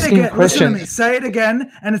 you're Say asking it again. Listen to questions. me. Say it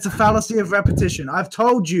again, and it's a fallacy of repetition. I've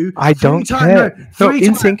told you. I don't care. No,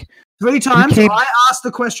 in sync. Three times keep- I asked the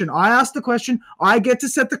question. I get to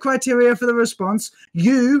set the criteria for the response.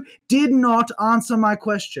 You did not answer my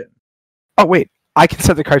question. Oh wait, I can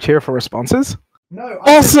set the criteria for responses. No.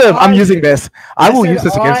 I said Awesome! I'm I using do. this. I will said use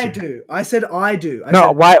this against you. do. I said I do. I No,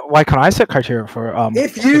 said, why can't I set criteria for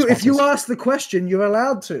if responses? you ask the question, you're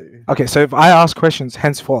allowed to. Okay, so if I ask questions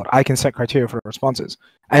henceforth, I can set criteria for responses,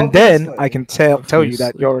 and then Obviously. I can tell you that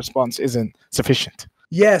Obviously. your response isn't sufficient.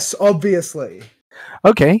 Yes, obviously.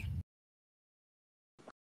 Okay,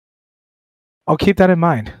 I'll keep that in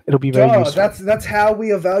mind. It'll be very Duh, useful. that's how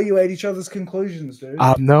we evaluate each other's conclusions, dude.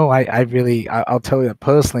 No, I'll tell you that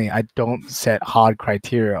personally, I don't set hard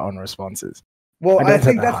criteria on responses. well, I I, don't set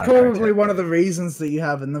think that that's hard probably criteria. one of the reasons that you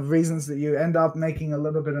have, and the reasons that you end up making a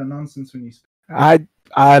little bit of nonsense when you speak.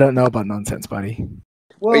 I don't know about nonsense, buddy.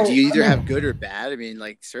 Well, Wait, do you either I mean, have good or bad? I mean,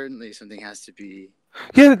 like, certainly something has to be.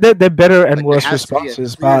 Yeah, they're better and Like, worse there has to be a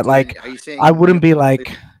responses, clear but like are you saying I wouldn't be like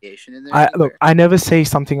differentiation in there I somewhere? I never say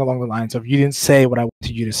something along the lines of you didn't say what I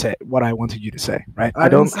wanted you to say, right? I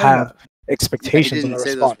didn't don't say have that. Yeah, he expectations on didn't the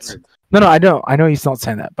say those response. words. No, I know he's not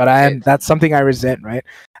saying that, but I am. Okay. That's something I resent, right?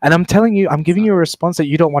 And I'm telling you, I'm giving you a response that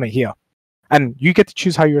you don't want to hear, and you get to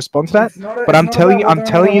choose how you respond to that. It's not But it's I'm not telling about you,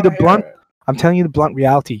 whether or not I the wanna hear blunt. it. I'm telling you the blunt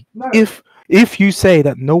reality. No, If you say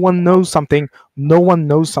that no one knows something, no one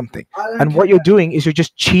knows something, I don't and what care. you're doing is you're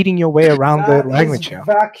just cheating your way around That the is language here.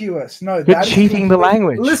 vacuous. No, You're that is cheating the complete-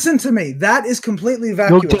 language. Listen to me. That is completely You're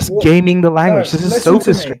vacuous. just What- gaming the language. No, This is listen to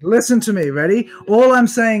sophistry. me. Listen to me. Ready? All I'm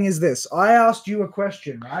saying is this. I asked you a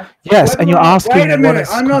question, right? Yes, Whether and you're or not- asking Wait a what minute. is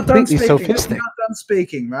I'm not done completely speaking. sophistic. I'm not done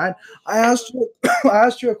speaking, right? I asked you. I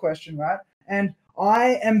asked you a question, right? And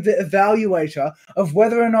I am the evaluator of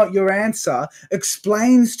whether or not your answer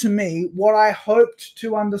explains to me what I hoped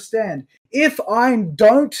to understand. If I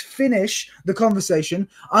don't finish the conversation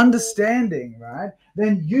understanding, right,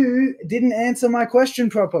 then you didn't answer my question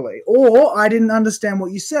properly, or I didn't understand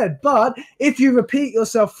what you said. But if you repeat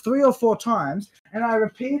yourself 3 or 4 times, and I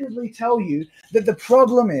repeatedly tell you that the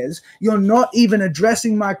problem is you're not even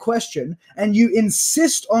addressing my question, and you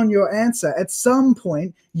insist on your answer, at some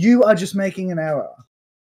point you are just making an error.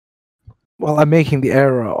 Well, I'm making the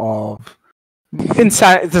error of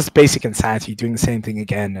insanity, just basic insanity, doing the same thing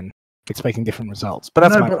again and expecting different results. But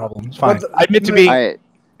that's No, my but- problem. It's fine. but I admit to no, being I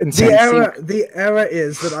insane. The error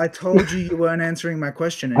is that I told you you weren't answering my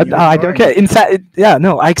question. And I don't care. Yeah,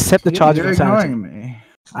 no, I accept the charge of You're insanity. ignoring me.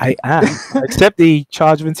 I am. I accept the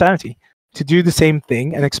charge of insanity to do the same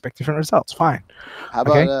thing and expect different results. Fine. how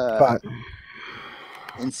Okay, about but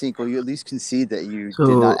in sync? Will you at least concede that you So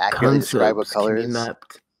did not accurately describe what concepts color can be is?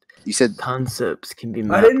 mapped. You said Concepts can be I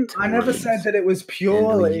mapped. didn't. to I never words, said that it was and we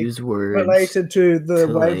purely use words related to the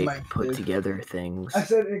to wavelength. like put dude. together things. I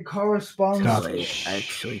said it corresponds To God. to like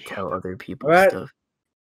actually tell other people Right. stuff.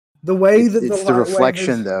 the way that it's the the light wave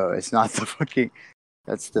reflection, is- though. It's not the fucking.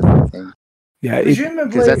 That's the thing. yeah, it, Presumably,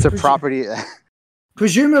 Because that's a presu- property.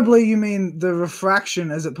 Presumably, you mean the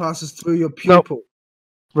refraction as it passes through your pupil.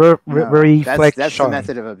 No, that's the reflection.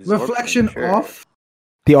 method of absorption. Reflection sure. off.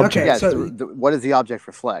 The Okay, object. Yeah. so- What does the object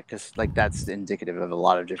reflect? Because like that's indicative of a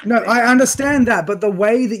lot of different. No, things. I understand that, but the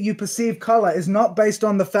way that you perceive color is not based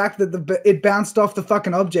on the fact that it bounced off the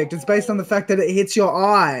fucking object. It's based on the fact that it hits your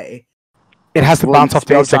eye. It has to Well, bounce it's off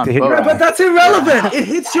the based object on to hit your both. No, eye. but that's irrelevant. It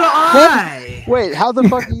hits your eye. Wait, how the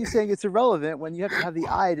fuck are you saying it's irrelevant when you have to have the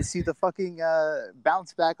eye to see the fucking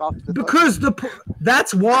bounce back off the? Because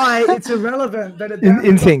that's why it's irrelevant that it In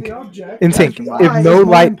bounces off sync. the object. In sync. The If eye no is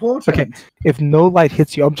more light- important. okay. If no light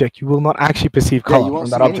hits the object, you will not actually perceive Yeah, color you won't from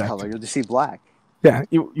see that any object. color. You'll just see black. Yeah,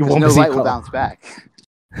 you 'Cause won't no perceive light will color. bounce back.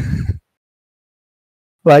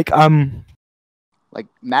 Like Like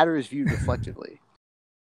matter is viewed reflectively.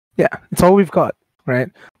 yeah, it's all we've got, right?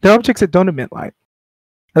 There are objects that don't emit light.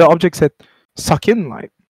 There are objects that suck in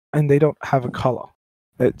light, and they don't have a color.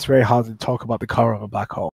 It's very hard to talk about the color of a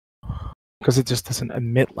black hole because it just doesn't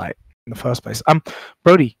emit light in the first place.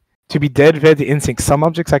 Brody, to be dead fair to instinct, some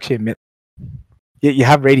objects actually emit. You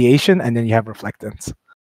have radiation, and then you have reflectance.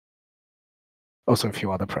 Also, a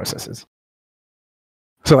few other processes.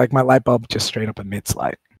 So, like my light bulb just straight up emits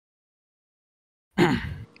light.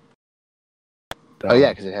 Oh yeah,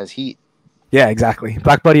 because it has heat. Yeah, exactly.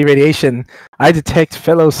 Black body radiation. I detect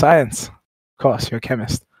fellow science. Of course, you're a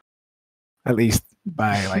chemist. At least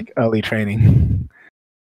by like early training.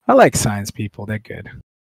 I like science people. They're good.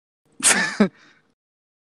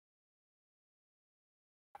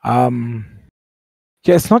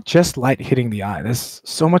 Yeah, it's not just light hitting the eye. There's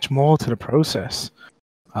so much more to the process.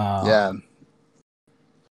 Yeah.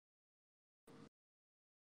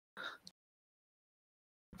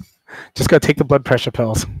 Just gotta take the blood pressure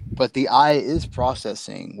pills. But the eye is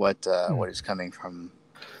processing what is coming from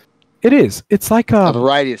It is. It's like a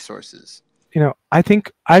variety of sources. I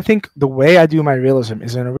think the way I do my realism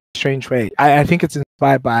is in a really strange way. I think it's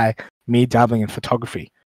inspired by me dabbling in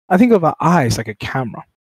photography. I think of our eyes like a camera.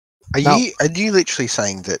 Are Now- you literally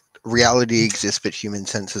saying that reality exists but human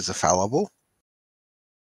senses are fallible?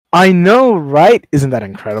 I know, right? Isn't that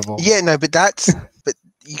incredible? Yeah, no, but but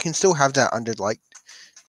you can still have that under like,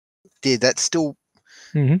 yeah, that's still.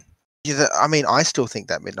 Mhm. Yeah, I mean, I still think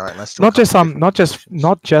that midnight, and I still Not come just to different conclusions.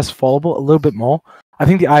 not just fallible, a little bit more. I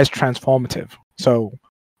think the eye is transformative. So,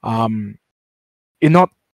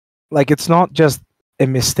 it's not just a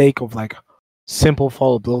mistake of like simple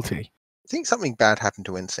fallibility. I think something bad happened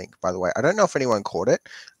to NSYNC, by the way. I don't know if anyone caught it,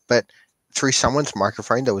 but through someone's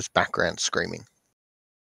microphone there was background screaming.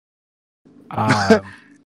 Um,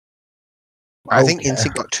 I think okay.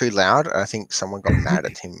 NSYNC got too loud, and I think someone got mad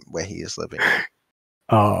at him where he is living.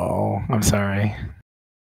 Oh, I'm sorry.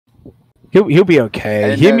 He'll be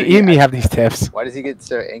okay. didn't He know- and me yeah. have these tiffs. Why does he get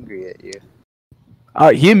so angry at you?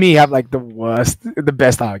 He and me have like the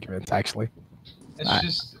best arguments actually. It's I-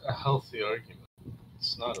 just a healthy argument.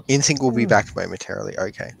 It's not a NSYNC will be back momentarily.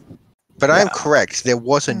 Okay, but I am Yeah. correct. There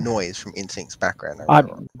was a noise from NSYNC's background. I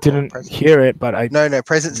Or didn't Presence. hear it, but I No,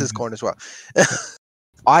 Presence is gone as well.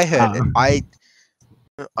 I heard it. Ah.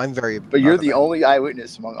 I'm very. But you're the motivated. only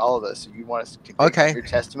eyewitness among all of us. So you want us to continue Okay. your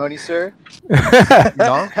testimony, sir?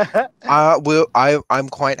 No, I'm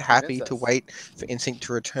quite happy Convince to us. wait for NSYNC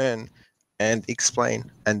to return and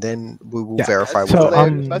explain, and then we will Yeah, verify That's, so, a what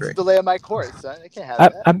delay, the that's a delay on my course, son. I can't have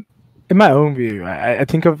that. I'm in my own view. I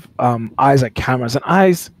think of eyes like cameras,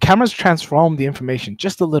 and cameras transform the information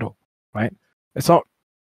just a little, right? It's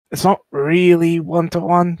not really one to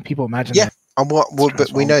one. People imagine Yeah. that.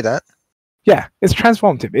 But we know that. Yeah, it's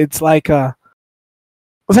transformative. It's like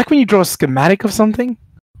when you draw a schematic of something.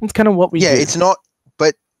 That's kind of what we Yeah, do. it's not,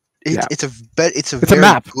 but Yeah. it's a It's a very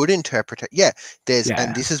map. good interpretation. Yeah, Yeah.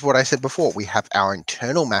 and this is what I said before. We have our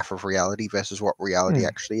internal map of reality versus what reality Hmm.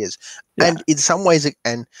 actually is, Yeah. and in some ways,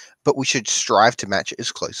 but we should strive to match it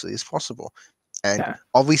as closely as possible. And Yeah.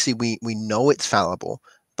 obviously, we know it's fallible,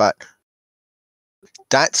 but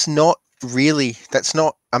that's not really. That's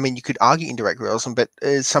not. I mean, you could argue indirect realism, but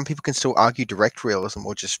some people can still argue direct realism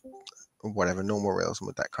or just whatever normal realism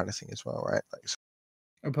with that kind of thing as well, right? Like,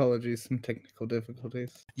 Apologies, some technical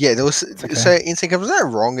difficulties. yeah, there was. okay. So, Instinct, was that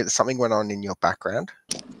wrong that something went on in your background?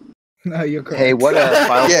 No, you're correct. Hey, what a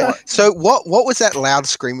file Yeah. format. So, what was that loud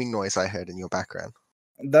screaming noise I heard in your background?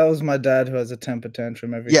 That was my dad who has a temper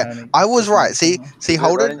tantrum every Yeah, time. he I was gets right. See, emotional. see, Is it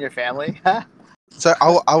hold running it. your family? So,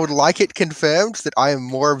 I would like it confirmed that I am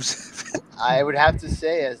more observant. I would have to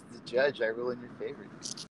say, as the judge, I rule in your favor.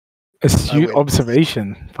 Astute win.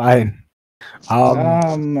 observation. Fine.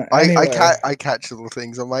 Anyway. I catch little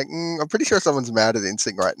things. I'm like, I'm pretty sure someone's mad at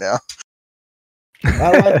Instinct right now.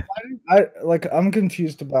 I'm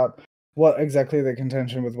confused about what exactly the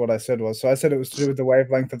contention with what I said was. So I said it was to do with the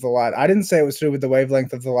wavelength of the light. I didn't say it was to do with the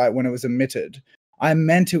wavelength of the light when it was emitted. I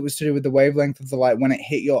meant it was to do with the wavelength of the light when it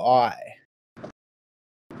hit your eye.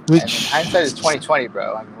 Which hindsight is 2020,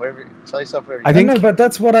 bro. I mean, whatever. Tell yourself whatever. I think- No, but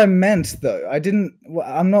that's what I meant, though.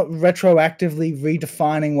 I'm not retroactively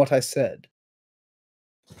redefining what I said.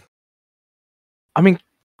 I mean,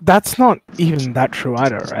 that's not even that true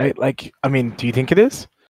either, right? Like, I mean, do you think it is?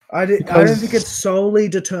 I don't think Because- it's solely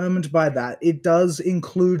determined by that. It does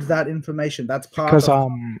include that information. That's part Because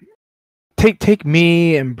of. take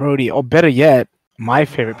me and Brody, or better yet, my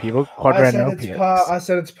favorite people, I said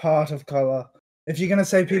it's Quadranopians. part of color. If you're gonna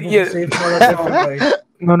say people Yeah. perceive color differently,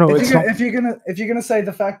 No, it's not. if you're gonna say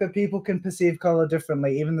the fact that people can perceive color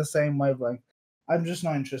differently, even the same wavelength, I'm just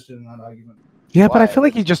not interested in that argument. Yeah, but I Why? feel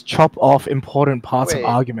like you just chop off important parts Wait. of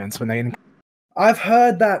arguments when they. I've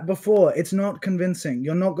heard that before. It's not convincing.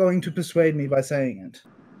 You're not going to persuade me by saying it.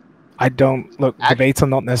 I don't look. Act- Debates are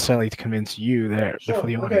not necessarily to convince you there before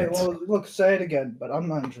the Okay, audience. well, look, say it again, but I'm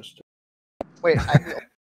not interested. Wait,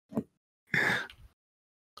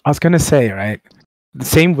 I was gonna say, right, the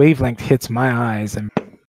same wavelength hits my eyes and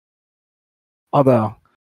other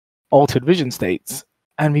altered vision states,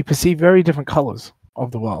 and we perceive very different colors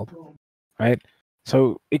of the world, right?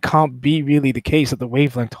 So it can't be really the case that the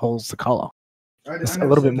wavelength holds the color. There's a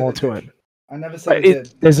little bit more to it. I never said But it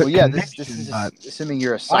did. there's a well, yeah, connection, this is but assuming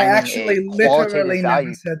you're I assigning actually a qualitative literally value.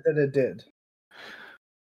 never said that it did.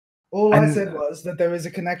 All I And- said was that there is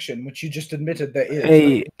a connection, which you just admitted there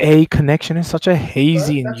is. a connection is such a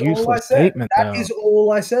hazy and That's all I useless said. statement, That though. is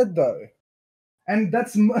all I said, though. And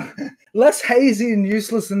that's less hazy and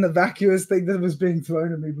useless than the vacuous thing that was being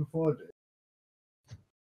thrown at me before.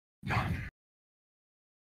 Dude.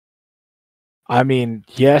 I mean,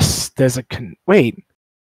 yes, there's a wait.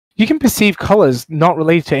 You can perceive colors not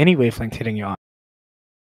related to any wavelength hitting your eye.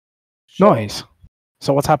 Sure, Noise.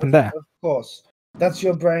 So what's happened there? Of course. That's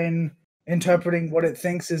your brain interpreting what it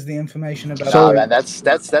thinks is the information about So it. man,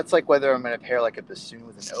 that's like whether I'm gonna pair like a bassoon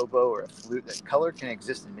with an oboe or a flute. That color can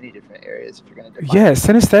exist in many different areas if you're gonna define. Yeah, it.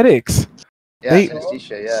 synesthetics. Yeah, they-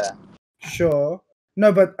 synesthesia. Yeah. Sure.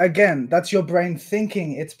 No, but again, that's your brain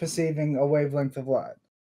thinking it's perceiving a wavelength of light.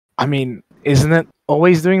 I mean, isn't it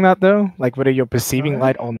always doing that though? Like whether you're perceiving No.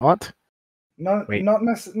 light or not? No, Wait. not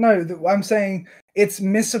necessarily. No, I'm saying it's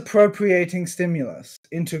misappropriating stimulus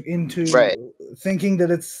into Right. thinking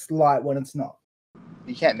that it's light when it's not.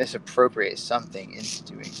 You can't misappropriate something into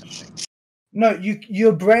doing something. No,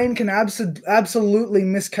 your brain can absolutely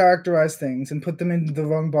mischaracterize things and put them into the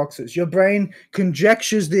wrong boxes. Your brain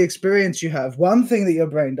conjectures the experience you have. One thing that your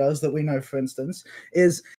brain does that we know, for instance,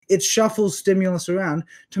 is it shuffles stimulus around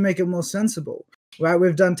to make it more sensible. Right?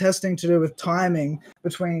 We've done testing to do with timing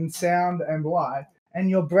between sound and light, and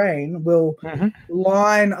your brain will Mhm.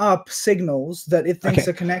 line up signals that it thinks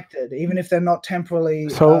Okay. are connected, even if they're not temporally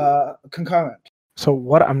So- concurrent. So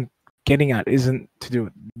what I'm getting at isn't to do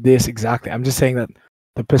with this exactly. I'm just saying that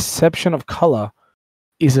the perception of color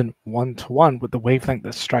isn't one-to-one with the wavelength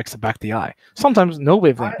that strikes the back of the eye. Sometimes no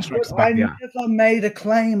wavelength strikes the back I of the eye. never made a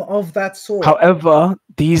claim of that sort. However,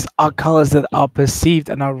 these are colors that are perceived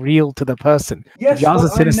and are real to the person. Yes, if yours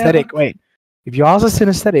is but I synesthetic, never- wait. If yours is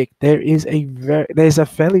synesthetic, there's a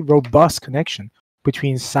fairly robust connection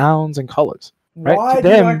between sounds and colors. Right, Why to do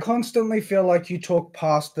I them- constantly feel like you talk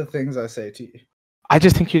past the things I say to you? I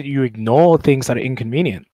just think you ignore things that are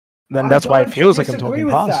inconvenient. Then I that's why it don't feels like I'm disagree talking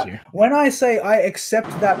with past that. you. When I say I accept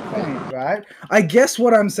that point, right? I guess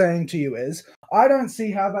what I'm saying to you is I don't see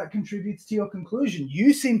how that contributes to your conclusion.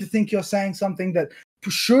 You seem to think you're saying something that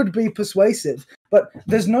should be persuasive, but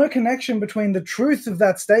there's no connection between the truth of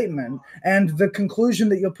that statement and the conclusion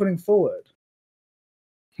that you're putting forward.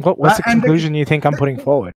 What's the And conclusion you think I'm putting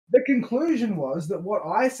forward? The conclusion was that what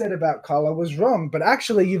I said about color was wrong, but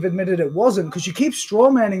actually you've admitted it wasn't because you keep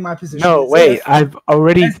strawmanning my position. No, as wait. if- I've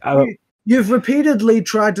already. as you've repeatedly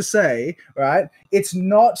tried to say, right? It's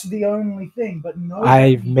not the only thing, but no.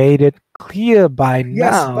 I've made it clear by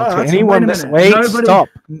Yes, now but to anyone wait a that. minute. Wait, Nobody- stop.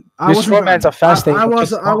 I Your wasn't straw man's done. a fast thing, I but just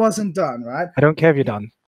wasn't. I stop. wasn't done, right? I don't care if you're done.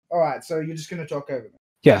 All right, so you're just gonna talk over me,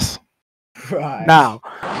 Yes. right? Now,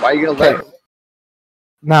 Why are you gonna let? okay.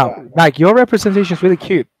 Now, like your representation is really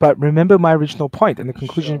cute, but remember my original point and the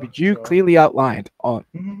conclusion Sure, which you sure. clearly outlined on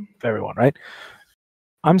Mhm. everyone, right?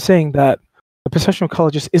 I'm saying that the perception of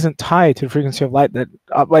color just isn't tied to the frequency of light. That,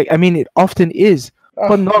 I mean, it often is,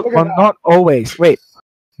 but Oh, not, look at but that. not always. Wait,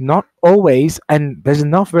 not always, and there's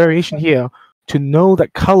enough variation here to know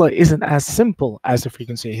that color isn't as simple as the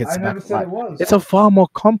frequency it hits I the back never of said light. it was. It's a far more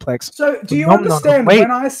complex, So, do you phenomenon of understand weight.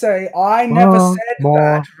 when I say I never far said more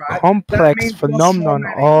that, right? complex means you're phenomenon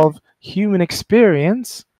strawmanning. of human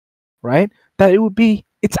experience, right? That it would be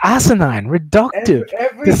It's asinine, reductive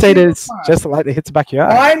Every to say that single it's time. just a light that hits the back of your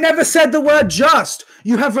eye. I never said the word just.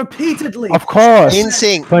 You have repeatedly. Of course,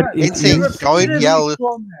 Insync, but You it Insync, is. don't repeatedly yell.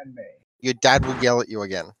 strawman me. Your dad will yell at you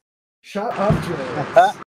again. Shut up,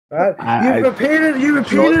 Julius. Right? I- You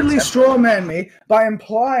repeatedly strawman me by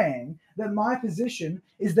implying that my position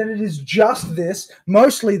is that it is just this,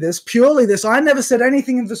 mostly this, purely this. I never said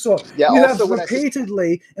anything of the sort. Yeah, You also have when I said-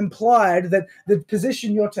 repeatedly implied that the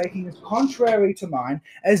position you're taking is contrary to mine,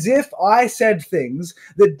 as if I said things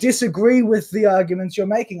that disagree with the arguments you're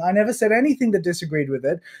making. I never said anything that disagreed with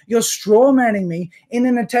it. You're strawmanning me in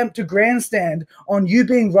an attempt to grandstand on you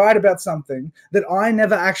being right about something that I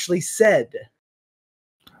never actually said.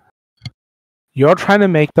 You're trying to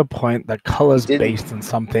make the point that color is Didn't- based on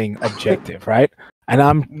something objective, right? And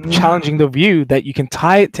I'm Mm. challenging the view that you can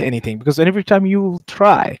tie it to anything, because every time you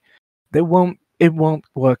try, it won't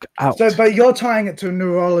work out. So, but you're tying it to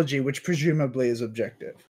neurology, which presumably is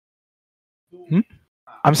objective.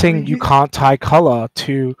 I'm saying mean, you you- can't tie color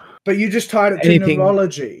to. But you just tied it to Anything-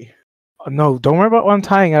 neurology. No, don't worry about what I'm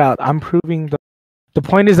tying it out. I'm proving the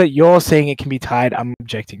point is that you're saying it can be tied. I'm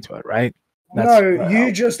objecting to it, right? No,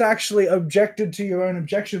 you just actually objected to your own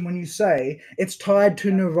objection when you say it's tied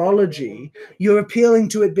to neurology. You're appealing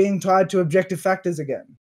to it being tied to objective factors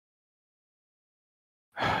again.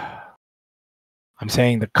 I'm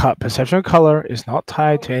saying the perception of color is not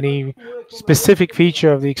tied to any specific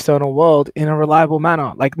feature of the external world in a reliable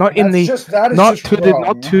manner. Like not to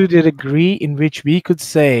the degree in which we could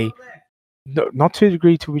say, not to the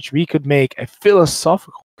degree to which we could make a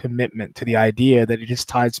philosophical commitment to the idea that it is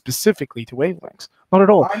tied specifically to wavelengths. Not at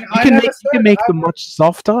all. You can make the much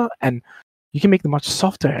softer and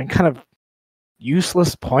kind of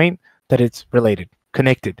useless point that it's related,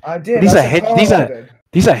 connected. I did.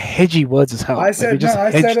 These are hedgy words as hell. I said, just I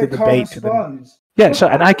hedge said the it debate to them. corresponds. Yeah,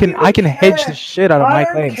 sure, and I can hedge the shit out of my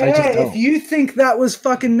claims. I just care don't. if you think that was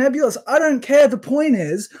fucking nebulous. I don't care. The point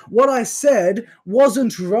is, what I said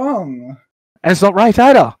wasn't wrong. And it's not right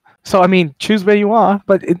either. So I mean, choose where you are,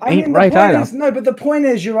 but it ain't right either. No, but the point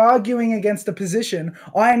is, you're arguing against a position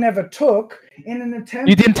I never took in an attempt.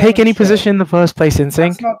 You didn't take any position in the first place, Insync.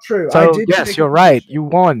 That's not true. So I did yes, take you're a right. position. You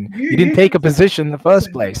won. You didn't take a position in the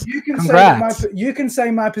first place. You can Congrats. say you can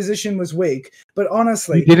say my position was weak, but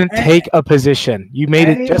honestly, You didn't take a position. You made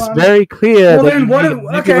it just anyone- very clear. Well, that then you what? made a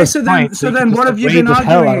Okay, nebulous so then, point, so you then, can what just have you wave been the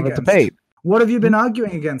hell arguing out of a against? debate. What have you been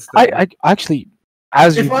arguing against? Then? I actually,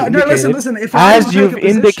 as If you've I- no, indicated, listen, if I as take you've a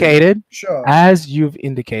position- indicated, Sure. as you've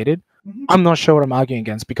indicated, Mhm. I'm not sure what I'm arguing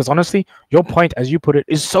against, because honestly, your point, as you put it,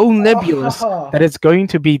 is so nebulous that it's going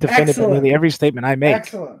to be defended by nearly every statement I make.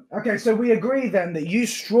 Excellent. Okay, so we agree then that you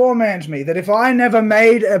strawmanned me, that if I never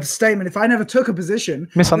made a statement, if I never took a position...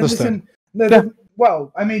 Misunderstood.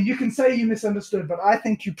 Well, I mean, you can say you misunderstood, but I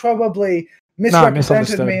think you probably misrepresented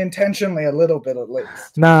misunderstood. me intentionally a little bit at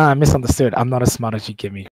least. Nah, I misunderstood. I'm not as smart as you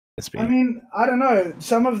give me. I mean, I don't know.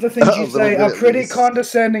 Some of the things A you little say bit are at pretty least.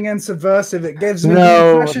 condescending and subversive. It gives me No,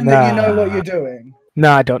 the impression that you know what nah. you're doing.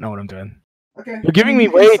 No, I don't know what I'm doing. Okay. You're giving me You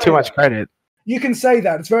can way say too much that. credit. You can say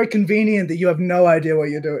that. It's very convenient that you have no idea what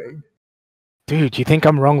you're doing. Dude, you think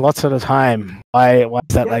I'm wrong lots of the time. Why is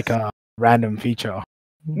that Yes. like a random feature?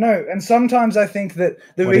 No, and sometimes I think that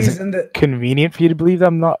the What is it? reason that... Convenient for you to believe that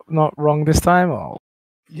I'm not wrong this time? Or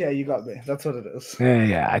Yeah, you got me. That's what it is.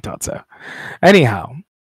 yeah, I thought so. Anyhow,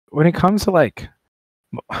 when it comes to like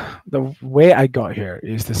the way I got here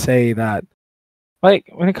is to say that like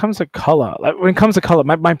when it comes to color,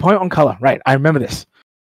 my point on color, right? I remember this.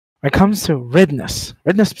 When it comes to redness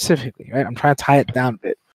specifically, right? I'm trying to tie it down a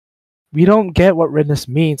bit. We don't get what redness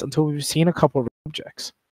means until we've seen a couple of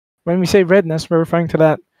objects. When we say redness, we're referring to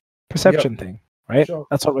that perception thing, right? Sure.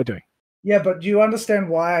 That's what we're doing. Yeah, but do you understand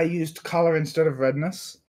why I used color instead of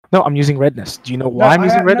redness? No, I'm using redness. Do you know why I'm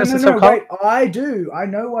using redness instead of color? Wait, I do. I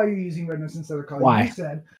know why you're using redness instead of color. Why?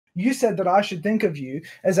 You said that I should think of you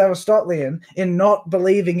as Aristotelian in not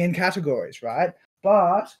believing in categories, right?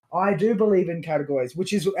 But I do believe in categories,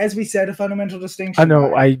 which is, as we said, a fundamental distinction. I know,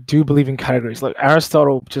 right? I do believe in categories. Look,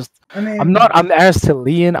 Aristotle just... I mean, I'm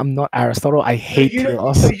Aristotelian, I'm not Aristotle. I hate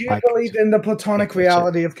So you believe in the platonic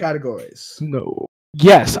reality of categories? No.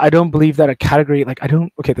 Yes, I don't believe that a category...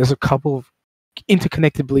 Okay, there's a couple of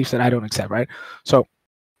interconnected beliefs that I don't accept, right? So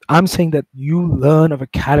I'm saying that you learn of a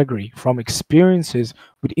category from experiences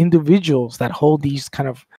with individuals that hold these kind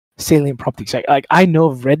of salient properties. Like I know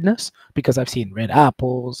of redness because I've seen red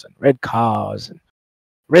apples and red cars and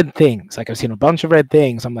red things. Like I've seen a bunch of red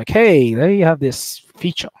things. I'm like, hey, they have this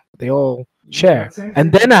feature they all share.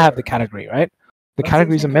 And then I have the category, right? The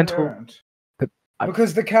category is a mental...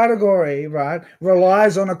 Because the category, right,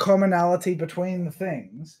 relies on a commonality between the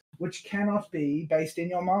things, which cannot be based in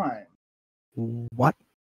your mind. What?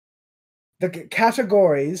 The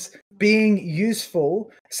categories being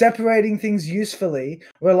useful, separating things usefully,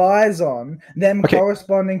 relies on them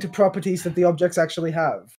corresponding to properties that the objects actually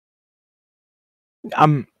have.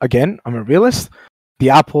 Again, I'm a realist. The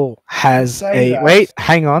apple has Say that. wait,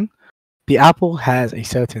 hang on. The apple has a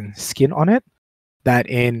certain skin on it that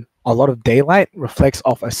in a lot of daylight reflects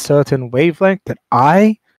off a certain wavelength that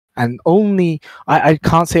I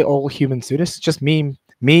can't say all humans do this, just me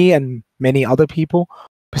and many other people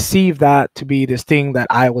perceive that to be this thing that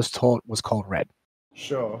I was taught was called red.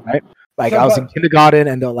 Sure. Right? Like So, I was in kindergarten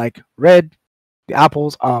and they're like, red, the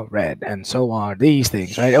apples are red, and so are these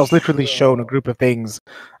things, right? I was literally shown a group of things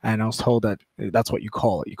and I was told that that's what you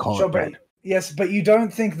call it. You call it red. Yes, but you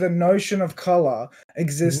don't think the notion of color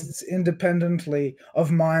exists independently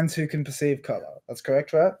of minds who can perceive color. That's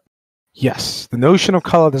correct, right? Yes. The notion of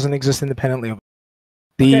color doesn't exist independently of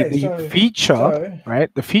the feature,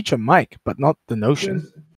 right? The feature might, but not the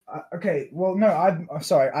notion. Okay, well, no, I'm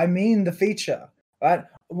sorry. I mean the feature, right?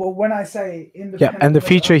 Well, when I say independent, and the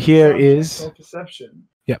feature here is perception.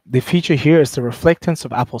 Yeah, the feature here is the reflectance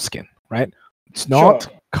of apple skin, right? It's not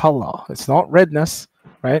color. It's not redness,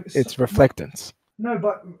 right? It's reflectance. No,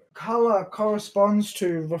 but color corresponds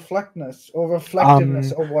to reflectness or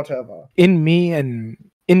reflectiveness or whatever. In me,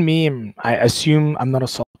 I assume I'm not a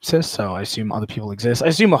solipsist, so I assume other people exist. I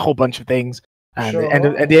assume a whole bunch of things, and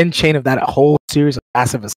at the end chain of that, a whole series of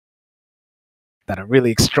massive that are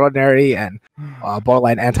really extraordinary and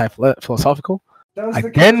borderline anti-philosophical. I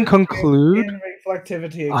then conclude. In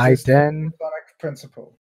reflectivity exists in Platonic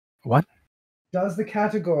principle. What? Does the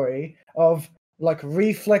category of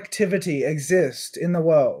reflectivity exist in the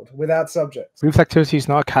world without subjects? Reflectivity is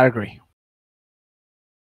not a category.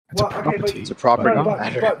 It's a property. It's a property.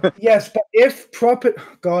 But if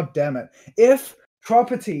God damn it, if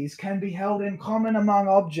properties can be held in common among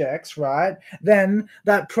objects, right? Then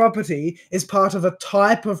that property is part of a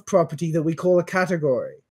type of property that we call a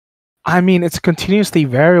category. I mean, it's continuously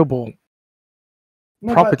variable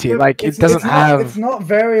property. It doesn't have. It's not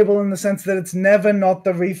variable in the sense that it's never not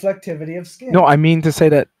the reflectivity of skin. No, I mean to say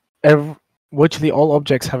that virtually all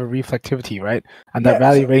objects have a reflectivity, right? And that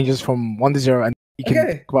value ranges from 1 to 0, and you can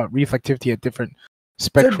talk about reflectivity at different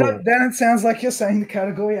spectral. So then it sounds like you're saying the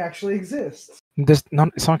category actually exists. It's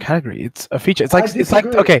not a category. It's a feature.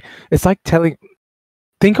 It's like telling.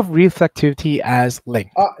 Think of reflectivity as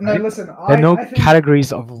length. No, right? listen. There are no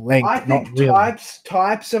categories of length. I think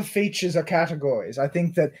types of features are categories. I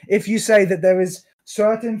think that if you say that there is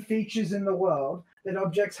certain features in the world that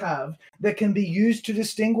objects have that can be used to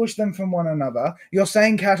distinguish them from one another, you're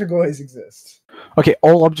saying categories exist. Okay,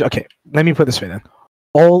 all objects. Okay, let me put it this way then.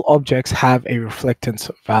 All objects have a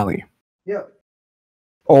reflectance value. Yeah.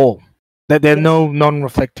 All. There are no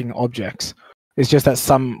non-reflecting objects. It's just that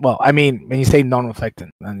when you say non-reflectant,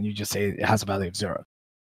 then you just say it has a value of 0,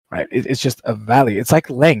 right? It's just a value. It's like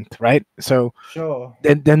length, right? So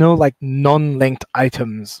there are no non-length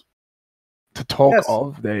items to talk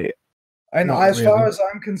of. As far as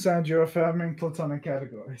I'm concerned, you're affirming Platonic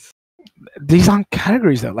categories. These aren't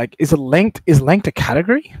categories though. Is length a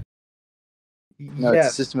category? No, it's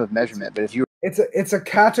a system of measurement. But if you it's a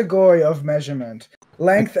category of measurement.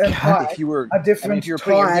 Length and height are different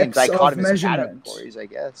types of measurement. Categories, I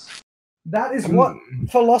guess. That is what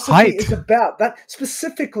philosophy is about. That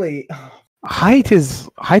specifically. Height is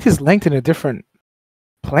length in a different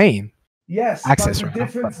plane. Yes, axis, but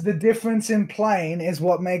the difference in plane is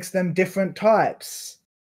what makes them different types.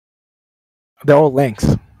 They're all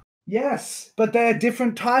lengths. Yes, but they're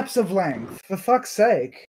different types of length. For fuck's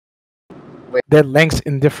sake. They're lengths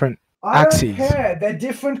in different axes. I don't care. They're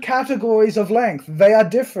different categories of length. They are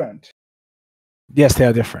different. Yes, they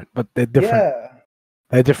are different, but they're different. Yeah.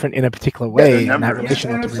 They're different in a particular way.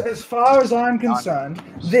 As far as I'm concerned,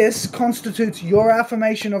 this constitutes your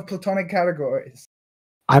affirmation of Platonic categories.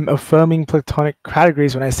 I'm affirming Platonic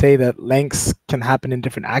categories when I say that lengths can happen in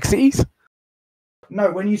different axes.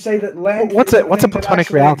 No, when you say that length. What's a Platonic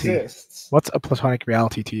reality? Exists. What's a Platonic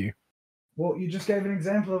reality to you? Well, you just gave an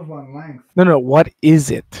example of one, length. No. What is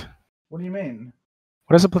it? What do you mean?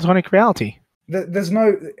 What is a Platonic reality? There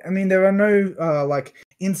are no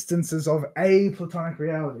instances of a Platonic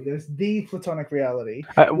reality. There's the Platonic reality.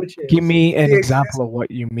 Give me an example of what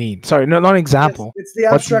you mean. Sorry, no, not an example. It's the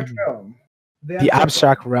abstract realm. The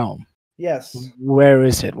abstract realm. Yes. Where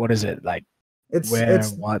is it? What is it like? It's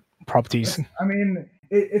what properties?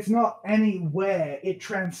 It's not anywhere. It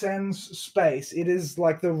transcends space. It is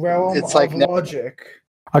like the realm of logic.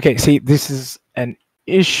 Okay, see, this is an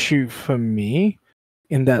issue for me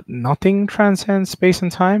in that nothing transcends space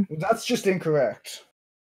and time. That's just incorrect.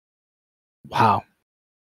 Wow.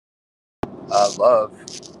 Love.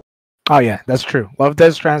 Oh yeah, that's true. Love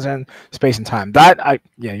does transcend space and time.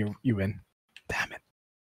 You win. Damn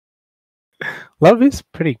it. Love is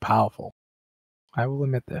pretty powerful. I will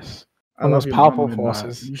admit this. I One of love the your most powerful mum, Midnight.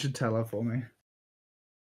 forces. You should tell her for me.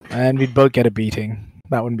 And we'd both get a beating.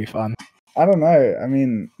 That wouldn't be fun. I don't know. I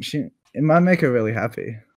mean, it might make her really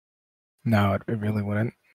happy. No, it really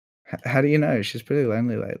wouldn't. How do you know? She's pretty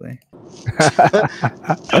lonely lately.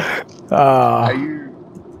 Are you?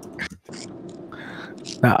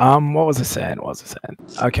 What was I saying?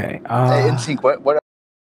 Okay. In sync. What?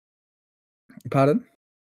 Pardon?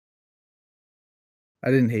 I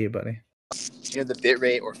didn't hear you, buddy. You know, the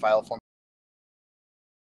bitrate or file format.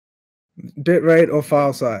 Bitrate or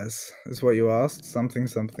file size is what you asked. Something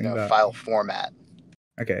No, that. file format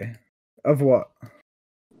Okay. Of what?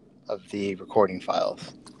 of the recording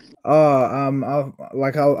files. Oh,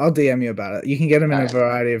 I'll DM you about it. You can get them in a Alright.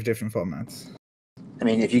 variety of different formats. I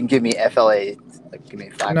mean, if you can give me FLA, like give me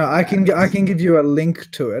a 5. No, I can give you a link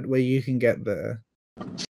to it where you can get the.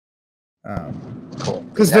 Cool.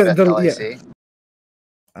 Because Does it have the FLAC?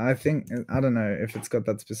 I think I don't know if it's got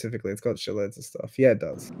that specifically. It's got shitloads of stuff. Yeah, it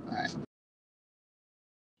does. Alright.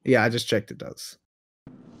 Yeah, I just checked. It does.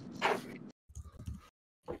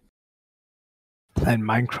 And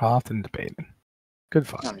Minecraft and debating. Good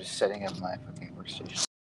fun. I'm just setting up my fucking workstation.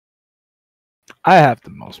 I have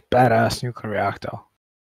the most badass nuclear reactor.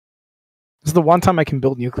 This is the one time I can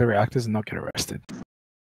build nuclear reactors and not get arrested.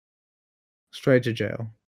 Straight to jail.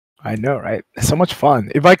 I know, right? It's so much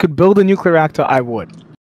fun. If I could build a nuclear reactor, I would.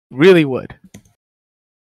 Really would.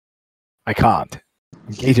 I can't.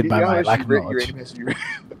 I'm gated by my lack of knowledge.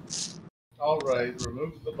 All right,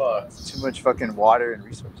 remove the box. Too much fucking water and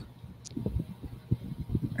resources.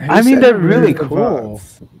 I mean, they're really cool.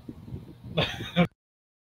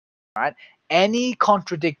 Right? Any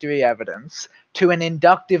contradictory evidence to an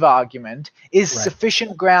inductive argument is Right.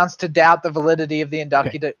 sufficient grounds to doubt the validity of the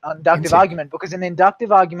inductive argument, because an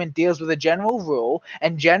inductive argument deals with a general rule,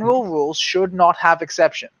 and general rules should not have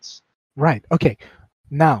exceptions. Right. Okay.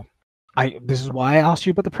 Now, this is why I asked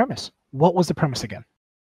you about the premise. What was the premise again?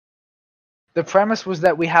 The premise was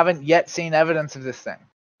that we haven't yet seen evidence of this thing.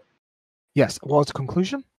 Yes. What was the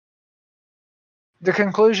conclusion? The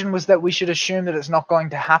conclusion was that we should assume that it's not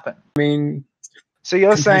going to happen. I mean, So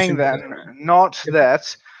you're conclusion- saying then, not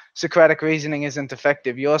that Socratic reasoning isn't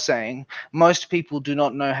effective. You're saying most people do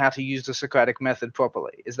not know how to use the Socratic method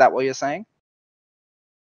properly. Is that what you're saying?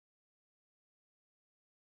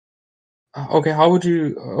 okay, how would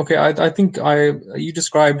you? Okay, I think you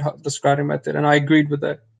described the Socratic method, and I agreed with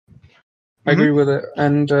that. I agree with it,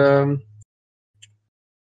 and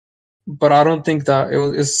but I don't think that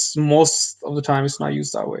it's most of the time it's not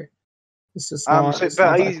used that way. It's just not. it's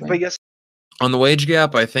not that clean. On the wage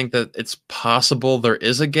gap, I think that it's possible there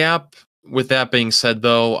is a gap. With that being said,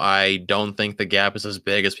 though, I don't think the gap is as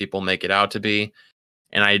big as people make it out to be,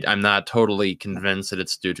 and I'm not totally convinced that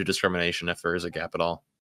it's due to discrimination if there is a gap at all.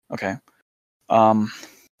 Okay.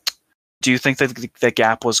 Do you think that the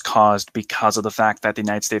gap was caused because of the fact that the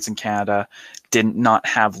United States and Canada did not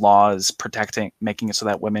have laws making it so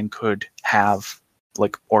that women could have,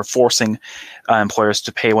 or forcing employers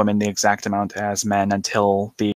to pay women the exact amount as men until the